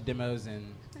and a bunch of demos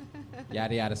and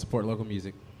yada yada. Support local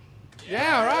music.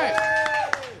 Yeah, right.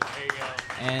 There you go.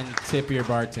 And tip your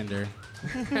bartender.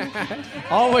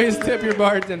 Always tip your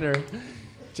bartender.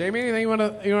 Jamie, anything you want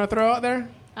to throw out there?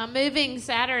 I'm moving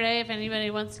Saturday if anybody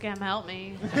wants to come help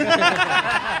me.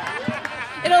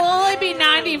 It'll only be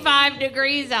 95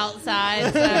 degrees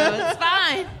outside, so it's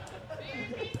fine.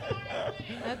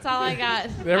 That's all I got.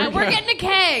 We're getting a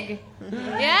keg.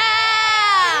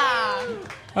 Yeah!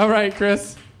 All right,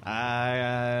 Chris.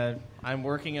 I'm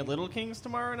working at Little King's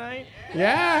tomorrow night.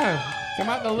 Yeah. Come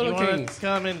out to Little You wanna King's.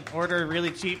 come and order really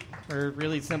cheap or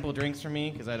really simple drinks for me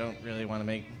because I don't really want to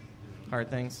make hard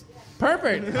things.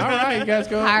 Perfect. All right, you guys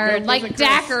go. Hard, go like visit Chris.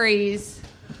 daiquiris.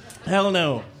 Hell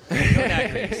no. No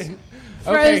daiquiris.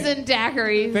 Frozen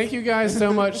daiquiris. Thank you guys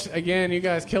so much. Again, you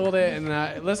guys killed it. And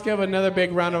let's give another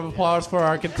big round of applause for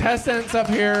our contestants up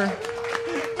here.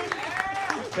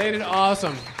 They did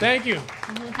awesome. Thank you.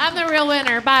 I'm the real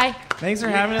winner. Bye. Thanks for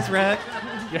having us, Rhett.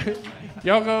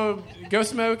 Y'all go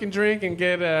smoke and drink and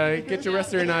get your rest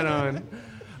of your night on.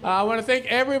 I want to thank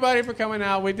everybody for coming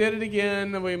out. We did it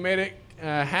again. We made it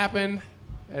happen.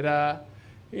 It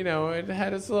it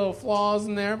had its little flaws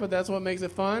in there, but that's what makes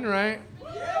it fun, right?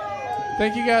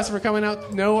 Thank you guys for coming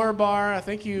out. Nowhere Bar. I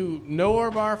thank you,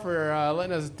 Nowhere Bar, for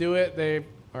letting us do it. They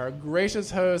are a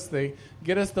gracious hosts. They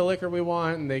get us the liquor we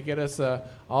want, and they get us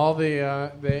all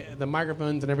the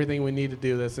microphones and everything we need to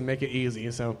do this and make it easy.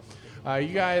 So you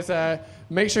guys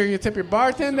make sure you tip your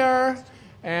bartender,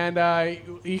 and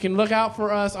you can look out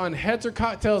for us on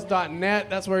headsorcocktails.net.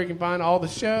 That's where you can find all the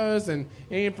shows and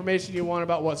any information you want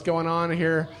about what's going on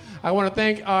here. I want to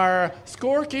thank our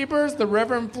scorekeepers, the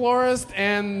Reverend Florist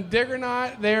and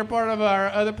Diggernaut. They're part of our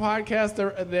other podcast,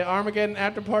 the Armageddon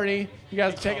After Party. You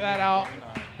guys check that out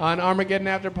on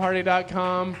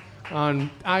ArmageddonAfterParty.com, on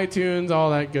iTunes,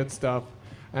 all that good stuff.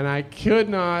 And I could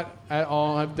not at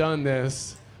all have done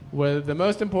this with the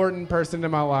most important person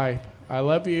in my life. I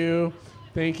love you.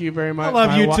 Thank you very much. I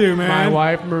love you too, man. My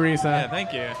wife, Marisa. Yeah,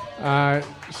 thank you.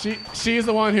 She's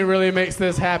the one who really makes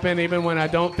this happen, even when I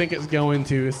don't think it's going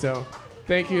to. So,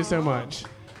 thank you so much.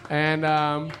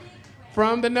 And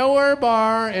from the Nowhere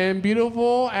Bar in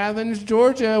beautiful Athens,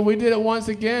 Georgia, we did it once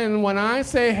again. When I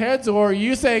say heads or,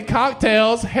 you say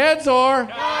cocktails. Heads or.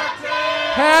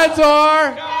 Cocktails. Heads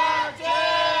or.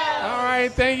 Cocktails. All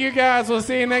right, thank you guys. We'll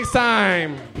see you next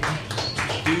time.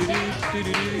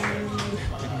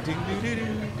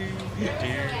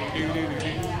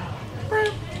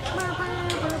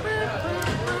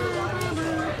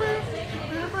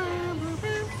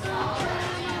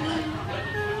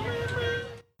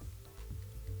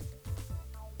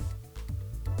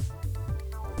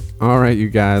 All right, you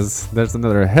guys. There's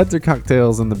another Heads or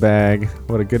Cocktails in the bag.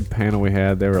 What a good panel we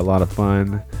had. They were a lot of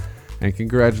fun. And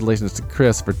congratulations to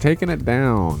Chris for taking it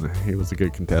down. He was a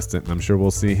good contestant, and I'm sure we'll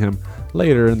see him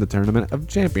later in the Tournament of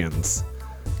Champions.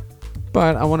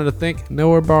 But I wanted to thank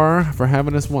Nowhere Bar for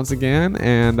having us once again.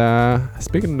 And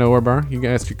speaking of Nowhere Bar, you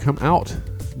guys should come out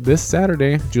this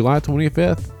Saturday, July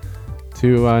 25th,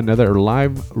 to another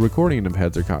live recording of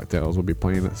Heads or Cocktails. We'll be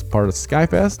playing as part of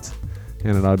Skyfest,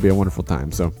 and it ought to be a wonderful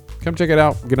time. So come check it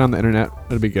out. Get on the internet.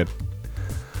 It'll be good.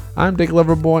 I'm Dick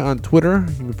Loverboy on Twitter.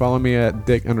 You can follow me at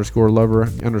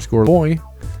Dick_Lover_boy.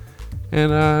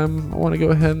 And I want to go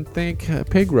ahead and thank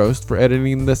Pig Roast for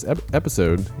editing this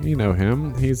episode. You know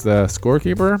him. He's the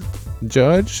scorekeeper,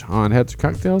 judge on Heads or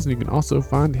Cocktails. And you can also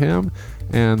find him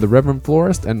and the Reverend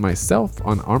Florist and myself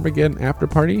on Armageddon After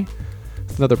Party.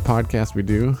 It's another podcast we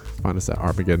do. Find us at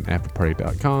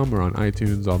ArmageddonAfterParty.com or on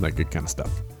iTunes, all that good kind of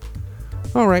stuff.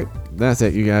 All right, that's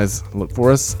it, you guys. Look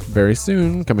for us very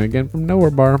soon, coming again from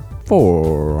Nowhere Bar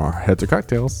for Heads or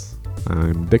Cocktails.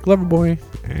 I'm Dick Loverboy,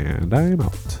 and I'm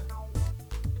out.